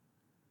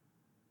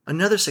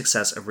 Another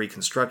success of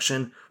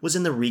Reconstruction was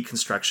in the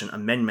Reconstruction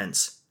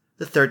Amendments,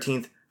 the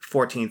 13th,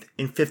 14th,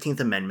 and 15th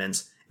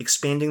Amendments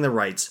expanding the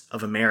rights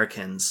of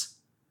Americans.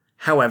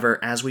 However,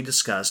 as we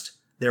discussed,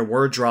 there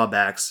were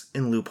drawbacks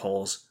and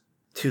loopholes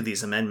to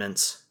these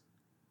amendments.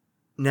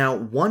 Now,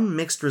 one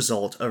mixed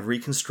result of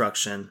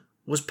Reconstruction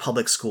was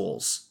public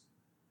schools.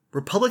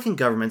 Republican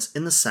governments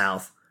in the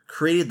South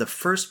created the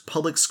first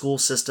public school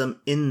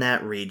system in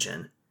that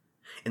region.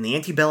 In the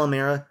antebellum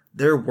era,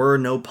 there were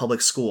no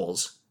public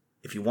schools.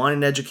 If you wanted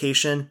an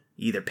education,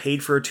 you either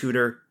paid for a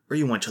tutor or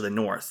you went to the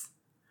north.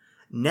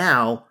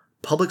 Now,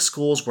 public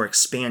schools were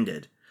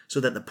expanded so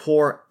that the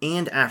poor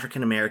and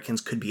African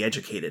Americans could be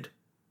educated.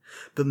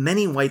 But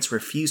many whites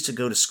refused to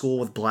go to school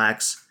with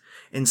blacks,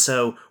 and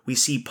so we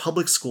see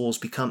public schools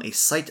become a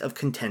site of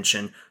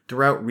contention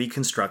throughout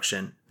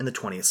Reconstruction in the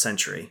 20th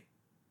century.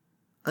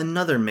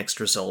 Another mixed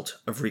result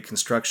of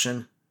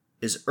Reconstruction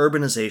is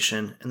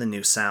urbanization in the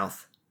New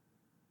South.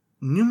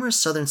 Numerous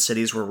southern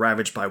cities were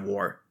ravaged by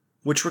war,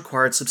 which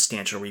required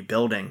substantial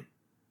rebuilding.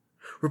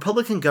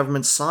 Republican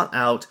governments sought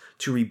out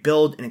to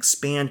rebuild and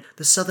expand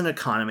the southern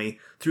economy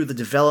through the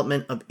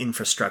development of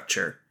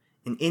infrastructure,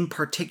 and in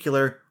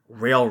particular,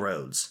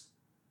 railroads.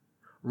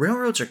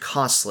 Railroads are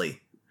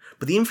costly,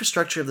 but the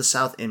infrastructure of the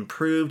South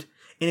improved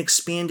and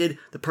expanded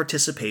the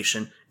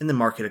participation in the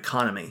market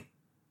economy.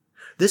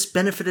 This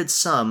benefited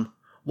some,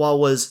 while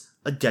was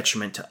a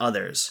detriment to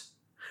others.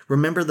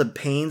 Remember the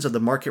pains of the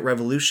market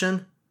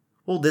revolution?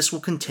 Well, this will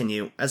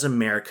continue as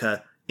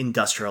America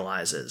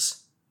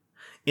industrializes.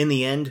 In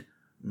the end,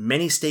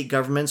 many state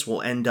governments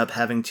will end up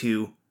having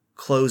to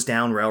close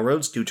down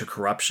railroads due to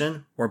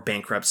corruption or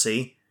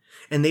bankruptcy,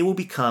 and they will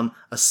become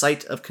a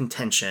site of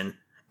contention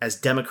as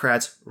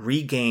Democrats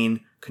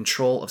regain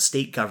control of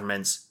state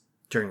governments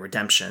during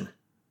redemption.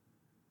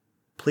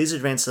 Please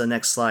advance to the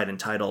next slide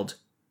entitled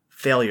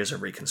Failures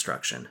of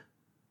Reconstruction.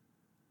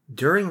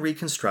 During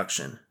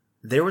Reconstruction,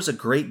 there was a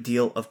great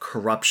deal of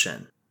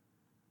corruption.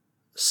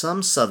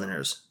 Some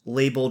Southerners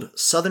labeled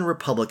Southern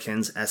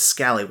Republicans as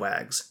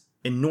scallywags,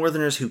 and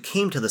Northerners who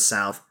came to the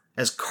South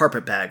as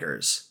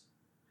carpetbaggers.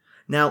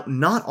 Now,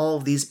 not all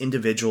of these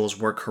individuals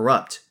were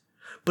corrupt,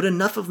 but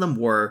enough of them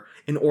were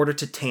in order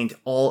to taint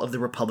all of the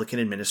Republican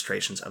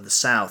administrations of the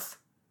South.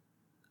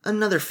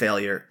 Another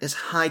failure is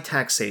high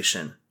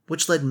taxation,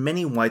 which led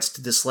many whites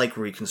to dislike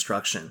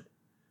Reconstruction.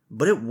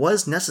 But it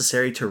was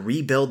necessary to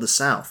rebuild the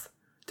South,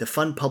 to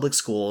fund public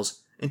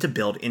schools, and to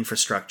build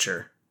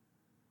infrastructure.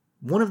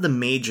 One of the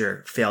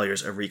major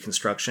failures of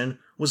Reconstruction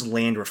was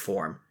land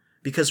reform,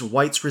 because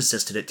whites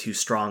resisted it too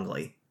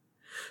strongly.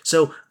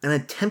 So an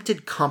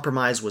attempted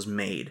compromise was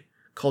made,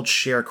 called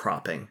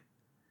sharecropping.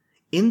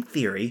 In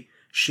theory,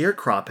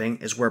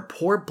 sharecropping is where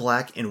poor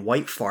black and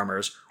white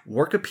farmers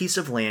work a piece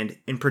of land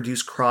and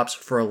produce crops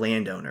for a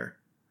landowner.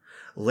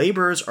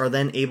 Laborers are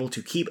then able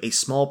to keep a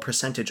small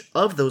percentage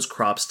of those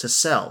crops to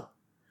sell.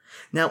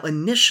 Now,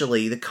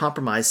 initially, the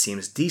compromise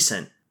seems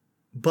decent,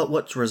 but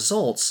what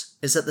results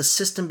is that the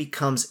system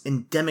becomes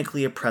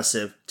endemically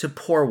oppressive to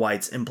poor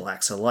whites and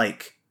blacks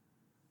alike.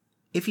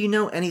 If you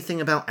know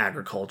anything about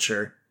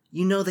agriculture,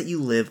 you know that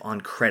you live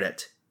on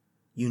credit.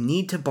 You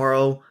need to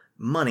borrow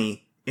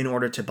money in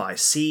order to buy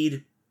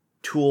seed,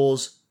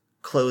 tools,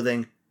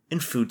 clothing,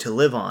 and food to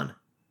live on.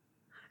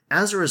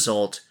 As a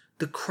result,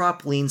 the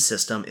crop lien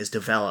system is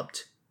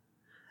developed.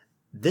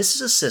 This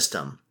is a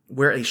system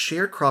where a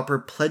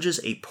sharecropper pledges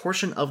a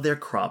portion of their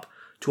crop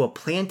to a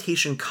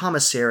plantation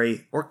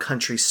commissary or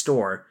country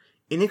store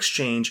in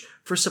exchange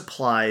for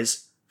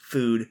supplies,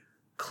 food,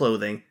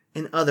 clothing,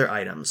 and other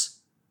items.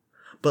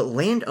 But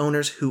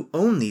landowners who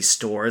own these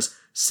stores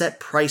set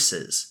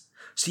prices,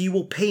 so you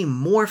will pay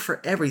more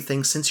for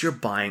everything since you're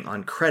buying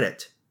on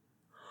credit.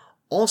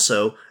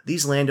 Also,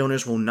 these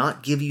landowners will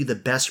not give you the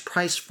best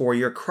price for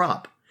your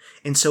crop,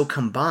 and so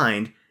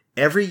combined,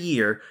 every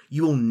year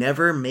you will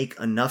never make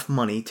enough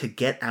money to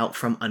get out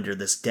from under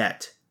this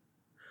debt.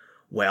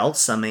 Well,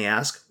 some may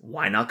ask,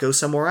 why not go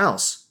somewhere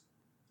else?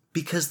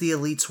 Because the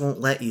elites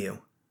won't let you.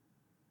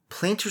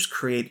 Planters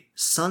create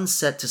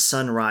sunset to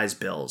sunrise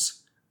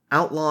bills,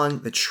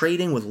 outlawing the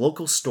trading with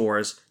local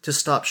stores to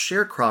stop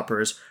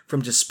sharecroppers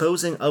from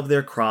disposing of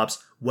their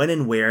crops when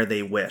and where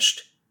they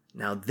wished.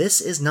 Now, this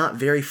is not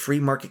very free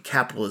market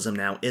capitalism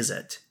now, is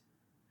it?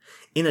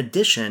 In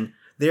addition,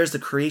 there's the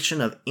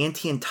creation of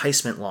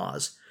anti-enticement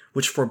laws,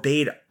 which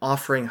forbade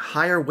offering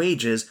higher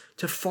wages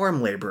to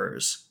farm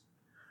laborers.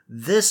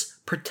 This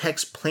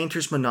protects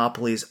planters'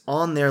 monopolies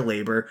on their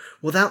labor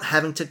without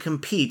having to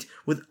compete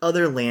with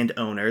other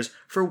landowners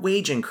for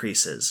wage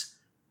increases.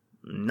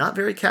 Not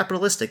very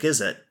capitalistic, is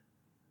it?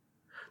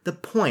 The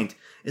point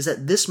is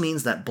that this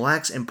means that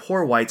blacks and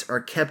poor whites are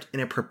kept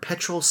in a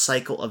perpetual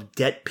cycle of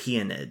debt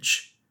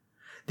peonage.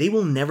 They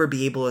will never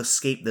be able to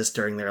escape this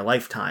during their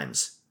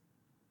lifetimes.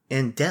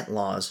 And debt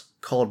laws,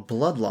 called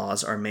blood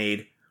laws, are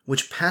made,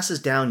 which passes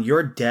down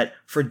your debt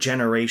for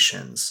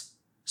generations.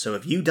 So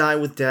if you die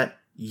with debt,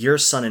 your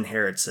son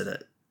inherits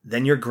it,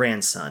 then your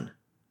grandson.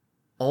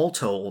 All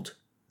told,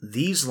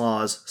 these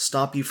laws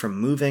stop you from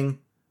moving,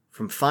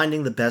 from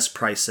finding the best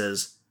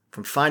prices,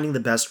 from finding the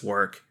best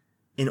work,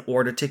 in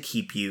order to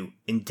keep you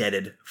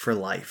indebted for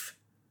life.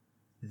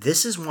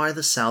 This is why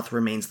the South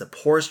remains the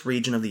poorest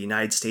region of the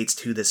United States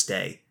to this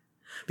day,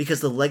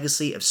 because the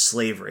legacy of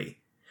slavery,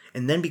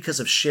 and then because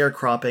of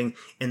sharecropping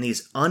and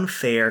these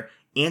unfair,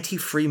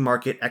 anti-free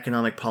market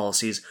economic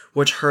policies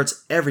which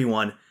hurts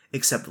everyone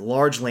except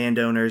large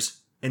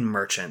landowners and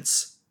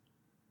merchants.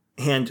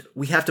 And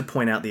we have to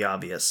point out the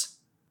obvious.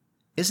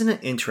 Isn't it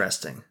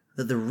interesting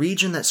that the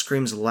region that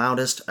screams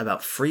loudest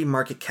about free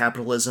market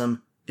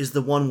capitalism is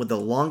the one with the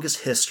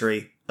longest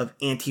history of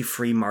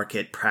anti-free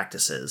market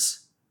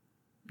practices.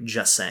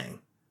 Just saying.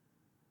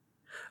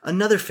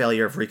 Another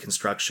failure of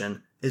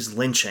Reconstruction is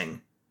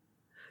lynching.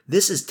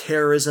 This is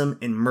terrorism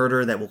and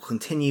murder that will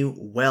continue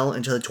well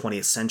into the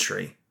 20th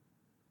century.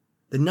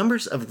 The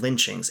numbers of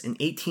lynchings in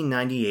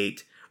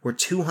 1898 were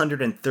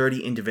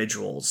 230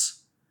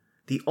 individuals,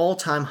 the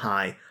all-time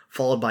high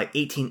followed by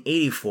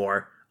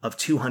 1884 of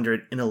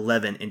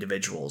 211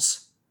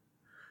 individuals.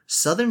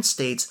 Southern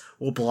states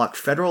will block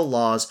federal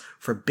laws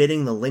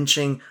forbidding the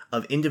lynching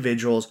of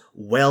individuals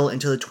well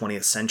into the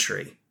 20th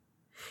century.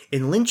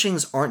 And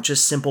lynchings aren't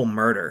just simple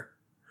murder.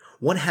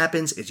 What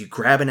happens is you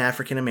grab an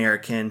African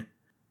American,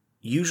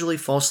 usually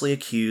falsely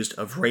accused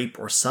of rape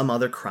or some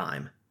other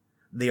crime.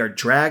 They are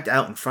dragged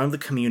out in front of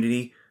the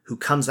community, who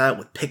comes out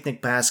with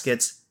picnic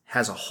baskets,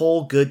 has a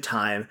whole good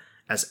time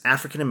as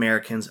African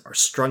Americans are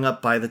strung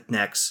up by the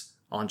necks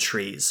on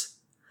trees.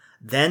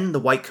 Then the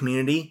white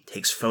community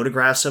takes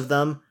photographs of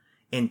them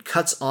and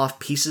cuts off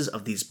pieces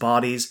of these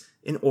bodies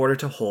in order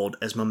to hold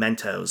as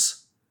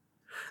mementos.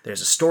 There's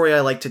a story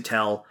I like to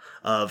tell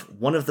of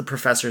one of the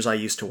professors I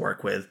used to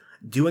work with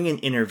doing an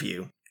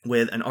interview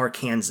with an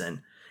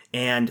Arkansan,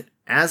 and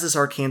as this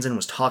Arkansan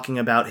was talking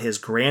about his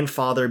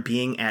grandfather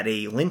being at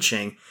a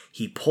lynching,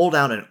 he pulled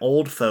out an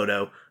old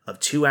photo of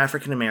two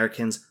African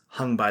Americans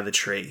hung by the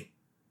tree.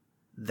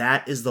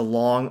 That is the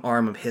long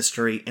arm of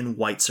history and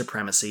white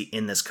supremacy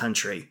in this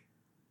country.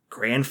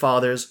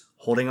 Grandfathers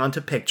holding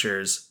onto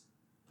pictures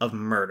of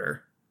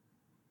murder.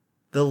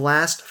 The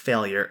last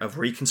failure of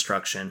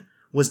Reconstruction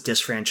was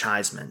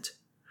disfranchisement,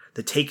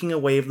 the taking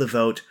away of the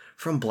vote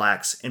from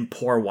blacks and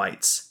poor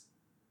whites.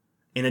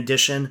 In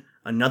addition,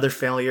 another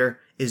failure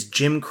is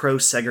Jim Crow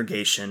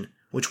segregation,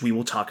 which we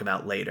will talk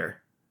about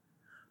later.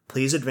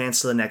 Please advance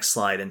to the next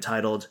slide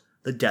entitled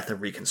The Death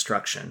of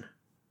Reconstruction.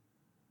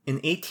 In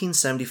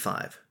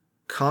 1875,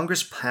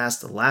 Congress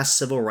passed the last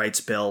civil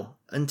rights bill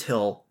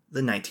until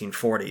the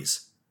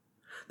 1940s.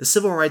 The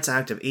Civil Rights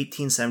Act of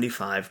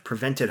 1875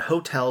 prevented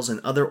hotels and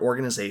other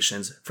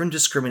organizations from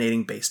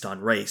discriminating based on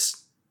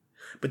race.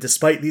 But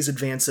despite these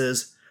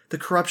advances, the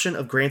corruption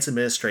of Grant's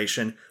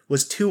administration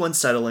was too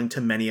unsettling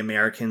to many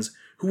Americans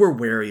who were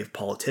wary of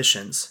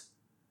politicians.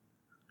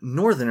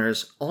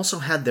 Northerners also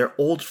had their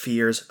old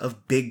fears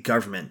of big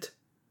government.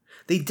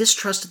 They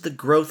distrusted the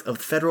growth of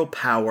federal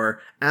power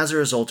as a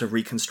result of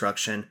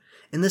Reconstruction,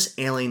 and this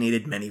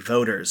alienated many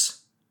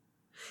voters.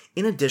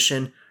 In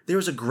addition, there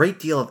was a great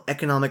deal of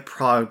economic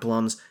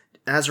problems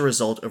as a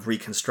result of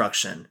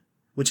Reconstruction,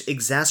 which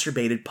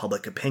exacerbated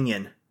public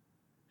opinion.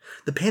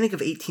 The Panic of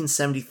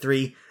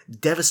 1873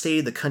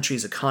 devastated the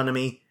country's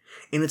economy,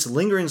 and its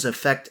lingering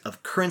effect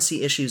of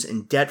currency issues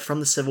and debt from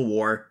the Civil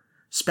War,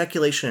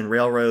 speculation in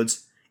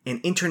railroads, and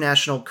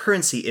international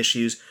currency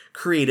issues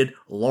created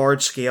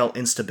large-scale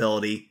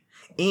instability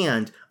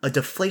and a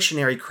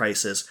deflationary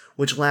crisis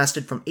which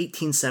lasted from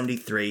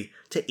 1873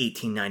 to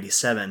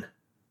 1897.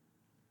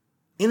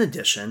 In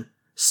addition,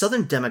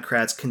 Southern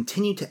Democrats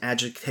continued to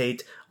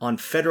agitate on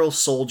federal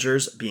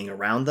soldiers being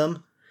around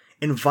them,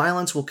 and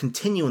violence will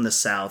continue in the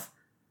South,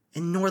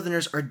 and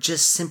Northerners are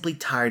just simply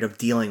tired of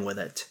dealing with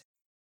it.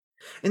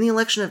 In the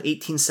election of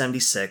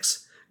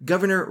 1876,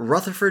 Governor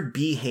Rutherford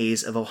B.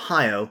 Hayes of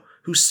Ohio,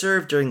 who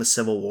served during the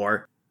Civil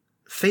War,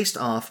 faced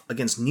off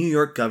against New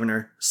York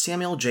Governor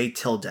Samuel J.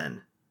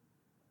 Tilden.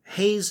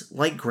 Hayes,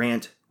 like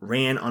Grant,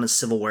 ran on his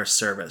Civil War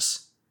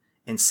service,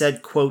 and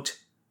said, quote,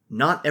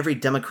 "Not every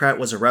Democrat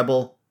was a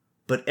rebel,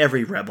 but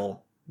every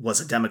rebel was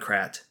a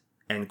Democrat,"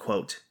 end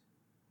quote.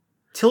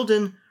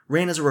 Tilden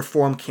ran as a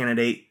reform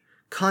candidate,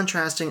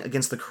 contrasting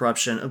against the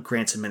corruption of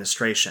Grant's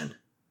administration.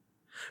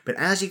 But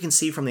as you can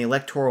see from the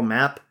electoral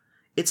map,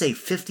 it's a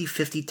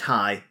 50-50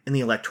 tie in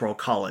the Electoral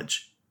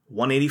College,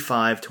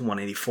 185 to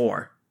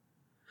 184.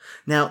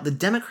 Now, the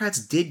Democrats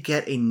did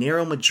get a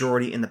narrow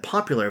majority in the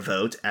popular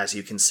vote, as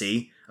you can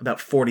see, about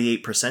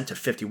 48% to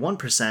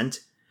 51%,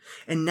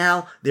 and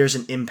now there's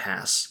an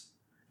impasse.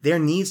 There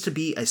needs to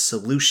be a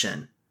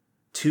solution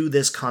to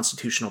this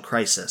constitutional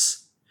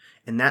crisis,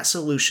 and that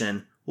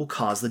solution will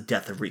cause the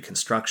death of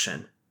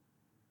Reconstruction.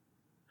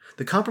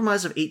 The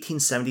Compromise of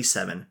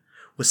 1877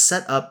 was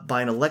set up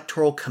by an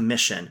electoral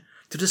commission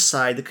to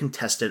decide the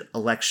contested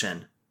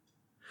election.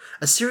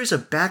 A series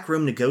of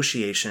backroom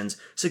negotiations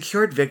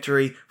secured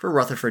victory for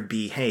Rutherford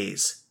B.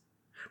 Hayes,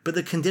 but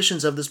the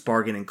conditions of this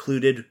bargain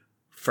included,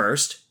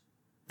 first,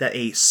 that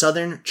a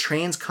Southern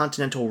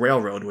Transcontinental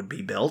Railroad would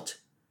be built.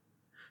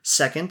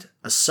 Second,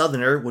 a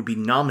Southerner would be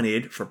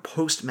nominated for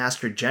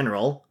Postmaster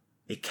General,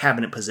 a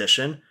cabinet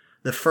position,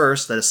 the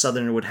first that a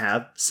Southerner would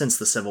have since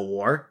the Civil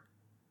War.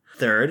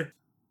 Third,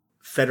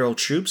 federal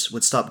troops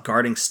would stop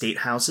guarding state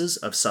houses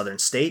of Southern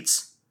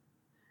states.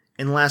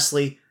 And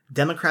lastly,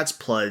 Democrats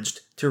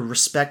pledged to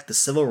respect the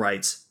civil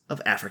rights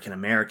of African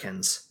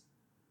Americans.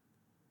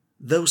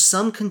 Though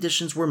some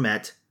conditions were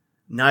met,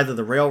 neither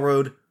the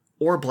railroad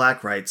or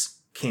black rights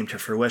came to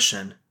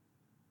fruition.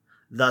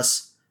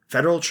 Thus,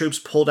 federal troops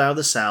pulled out of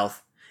the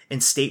South,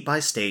 and state by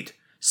state,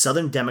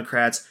 Southern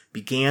Democrats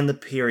began the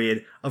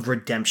period of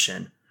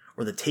redemption,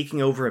 or the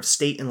taking over of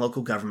state and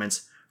local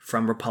governments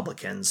from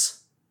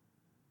Republicans.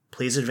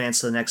 Please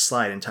advance to the next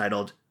slide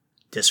entitled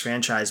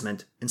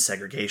Disfranchisement and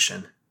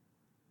Segregation.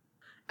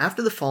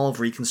 After the fall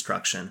of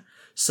Reconstruction,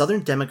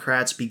 Southern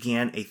Democrats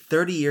began a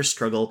 30-year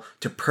struggle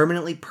to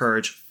permanently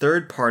purge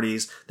third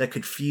parties that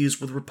could fuse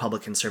with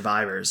Republican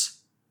survivors.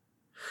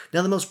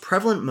 Now, the most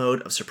prevalent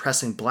mode of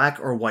suppressing black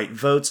or white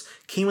votes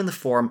came in the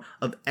form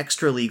of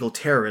extra-legal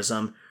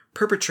terrorism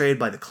perpetrated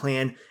by the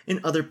Klan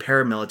and other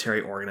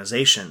paramilitary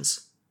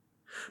organizations.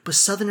 But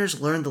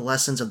Southerners learned the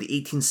lessons of the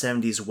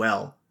 1870s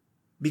well,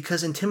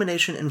 because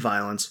intimidation and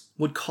violence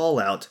would call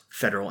out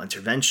federal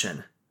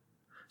intervention.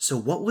 So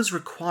what was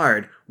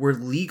required were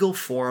legal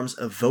forms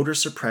of voter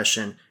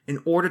suppression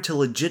in order to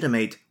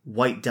legitimate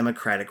white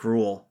democratic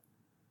rule.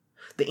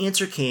 The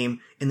answer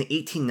came in the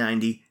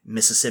 1890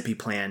 Mississippi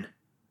Plan.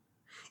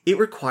 It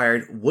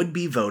required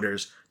would-be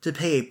voters to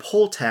pay a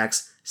poll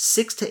tax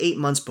 6 to 8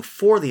 months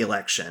before the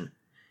election,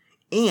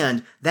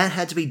 and that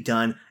had to be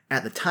done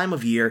at the time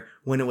of year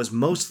when it was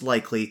most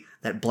likely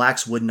that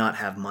blacks would not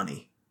have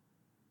money.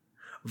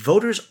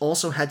 Voters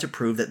also had to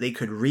prove that they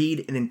could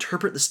read and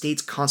interpret the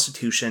state's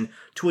constitution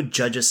to a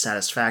judge's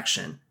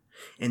satisfaction,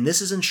 and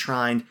this is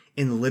enshrined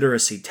in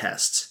literacy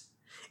tests.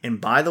 And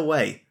by the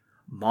way,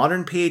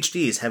 modern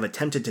PhDs have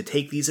attempted to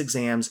take these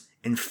exams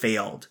and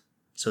failed,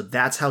 so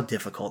that's how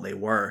difficult they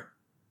were.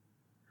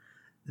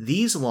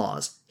 These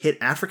laws hit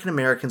African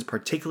Americans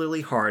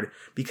particularly hard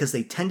because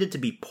they tended to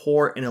be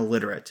poor and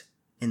illiterate,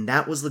 and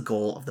that was the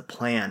goal of the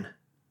plan.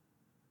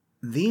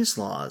 These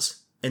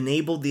laws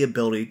enabled the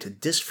ability to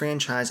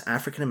disfranchise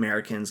African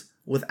Americans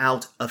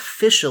without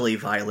officially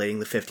violating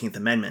the 15th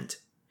Amendment,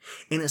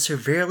 and it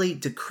severely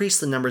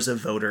decreased the numbers of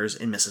voters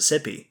in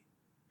Mississippi.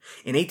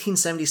 In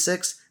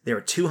 1876, there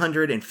were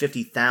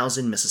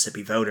 250,000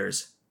 Mississippi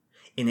voters.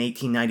 In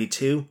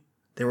 1892,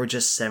 there were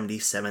just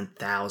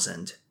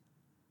 77,000.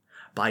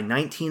 By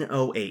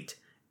 1908,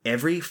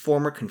 every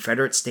former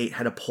Confederate state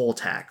had a poll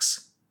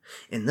tax,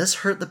 and this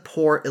hurt the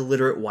poor,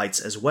 illiterate whites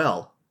as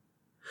well.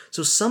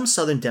 So some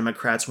Southern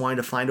Democrats wanted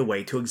to find a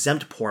way to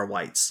exempt poor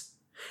whites,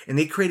 and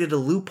they created a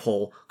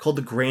loophole called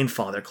the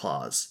Grandfather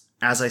Clause,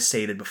 as I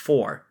stated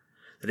before,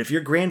 that if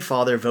your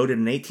grandfather voted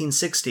in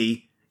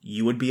 1860,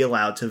 you would be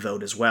allowed to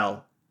vote as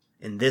well,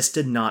 and this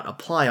did not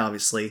apply,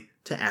 obviously,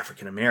 to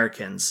African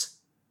Americans.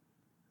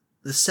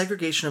 The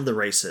segregation of the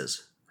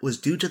races was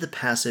due to the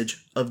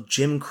passage of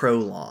Jim Crow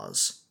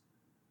laws.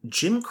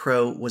 Jim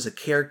Crow was a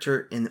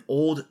character in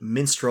old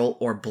minstrel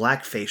or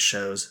blackface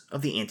shows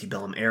of the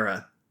antebellum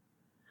era.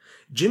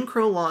 Jim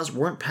Crow laws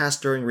weren't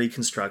passed during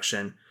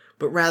Reconstruction,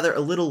 but rather a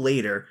little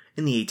later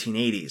in the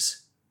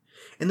 1880s.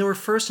 And they were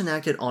first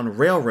enacted on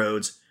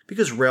railroads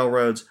because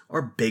railroads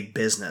are big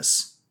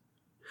business.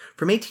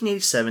 From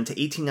 1887 to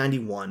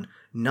 1891,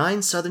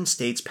 9 southern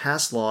states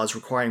passed laws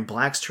requiring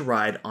blacks to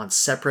ride on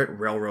separate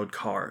railroad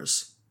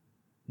cars.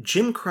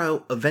 Jim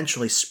Crow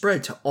eventually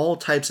spread to all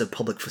types of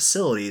public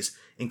facilities,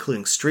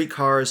 including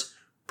streetcars,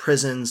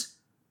 prisons,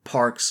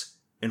 parks,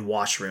 and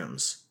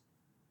washrooms.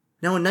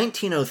 Now in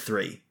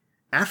 1903,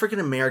 African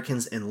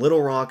Americans in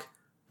Little Rock,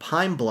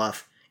 Pine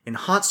Bluff, and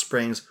Hot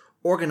Springs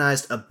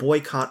organized a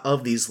boycott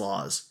of these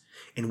laws,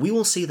 and we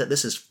will see that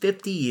this is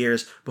 50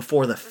 years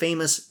before the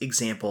famous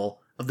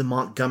example of the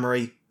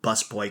Montgomery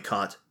bus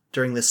boycott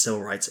during the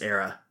Civil Rights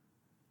era.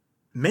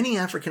 Many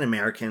African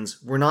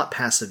Americans were not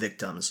passive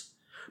victims,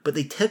 but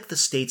they took the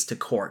states to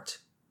court.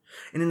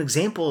 And an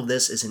example of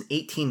this is in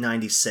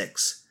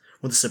 1896,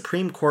 when the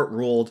Supreme Court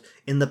ruled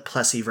in the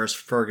Plessy v.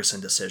 Ferguson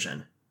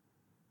decision.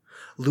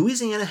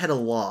 Louisiana had a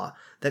law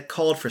that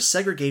called for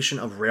segregation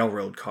of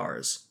railroad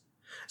cars.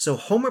 So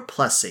Homer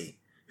Plessy,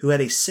 who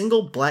had a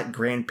single black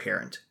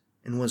grandparent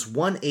and was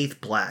 1/8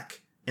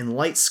 black and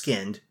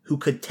light-skinned who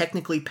could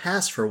technically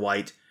pass for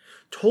white,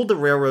 told the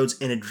railroads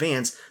in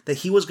advance that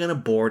he was going to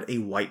board a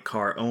white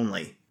car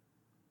only.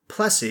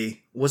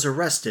 Plessy was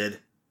arrested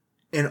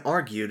and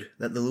argued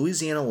that the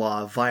Louisiana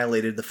law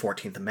violated the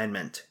 14th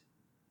Amendment.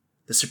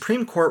 The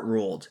Supreme Court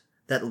ruled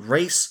that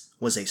race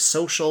was a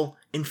social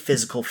and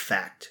physical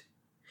fact.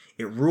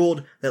 It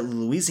ruled that the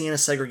Louisiana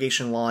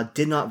segregation law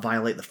did not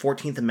violate the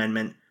 14th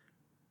Amendment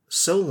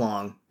so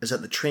long as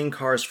that the train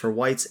cars for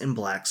whites and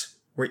blacks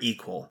were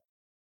equal.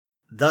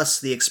 Thus,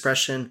 the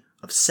expression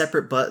of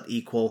separate but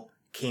equal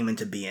came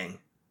into being.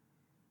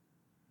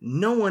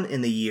 No one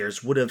in the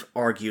years would have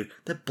argued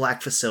that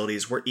black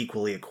facilities were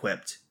equally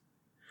equipped.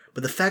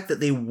 But the fact that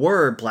they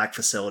were black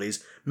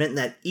facilities meant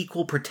that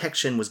equal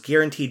protection was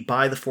guaranteed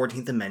by the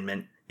 14th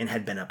Amendment and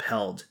had been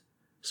upheld.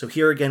 So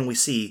here again we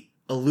see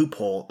a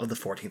loophole of the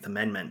 14th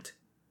Amendment.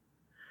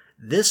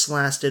 This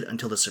lasted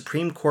until the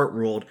Supreme Court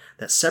ruled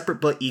that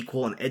separate but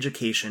equal in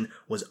education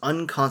was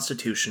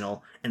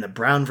unconstitutional in the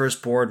Brown v.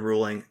 Board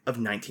ruling of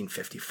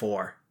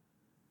 1954.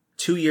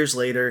 2 years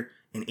later,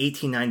 in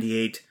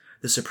 1898,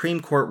 the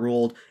Supreme Court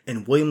ruled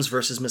in Williams v.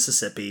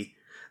 Mississippi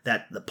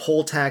that the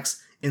poll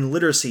tax and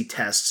literacy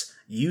tests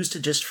used to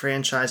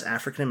disfranchise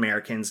African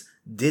Americans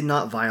did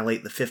not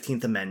violate the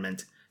 15th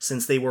Amendment,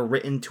 since they were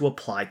written to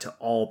apply to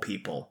all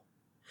people.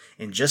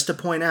 And just to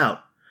point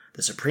out,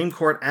 the Supreme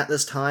Court at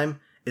this time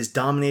is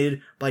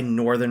dominated by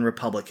Northern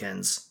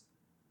Republicans.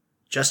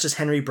 Justice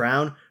Henry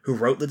Brown, who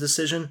wrote the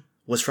decision,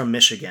 was from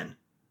Michigan.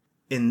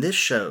 And this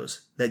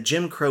shows that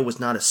Jim Crow was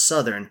not a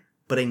Southern,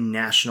 but a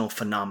national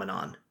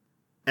phenomenon,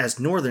 as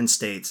Northern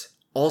states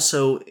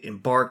also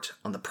embarked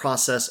on the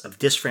process of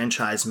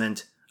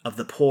disfranchisement of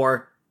the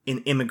poor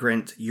and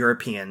immigrant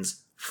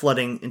Europeans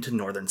flooding into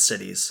northern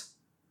cities.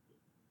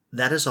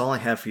 That is all I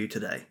have for you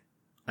today.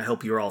 I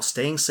hope you are all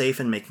staying safe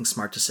and making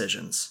smart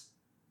decisions.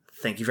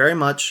 Thank you very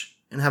much,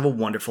 and have a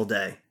wonderful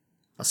day.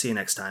 I'll see you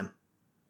next time.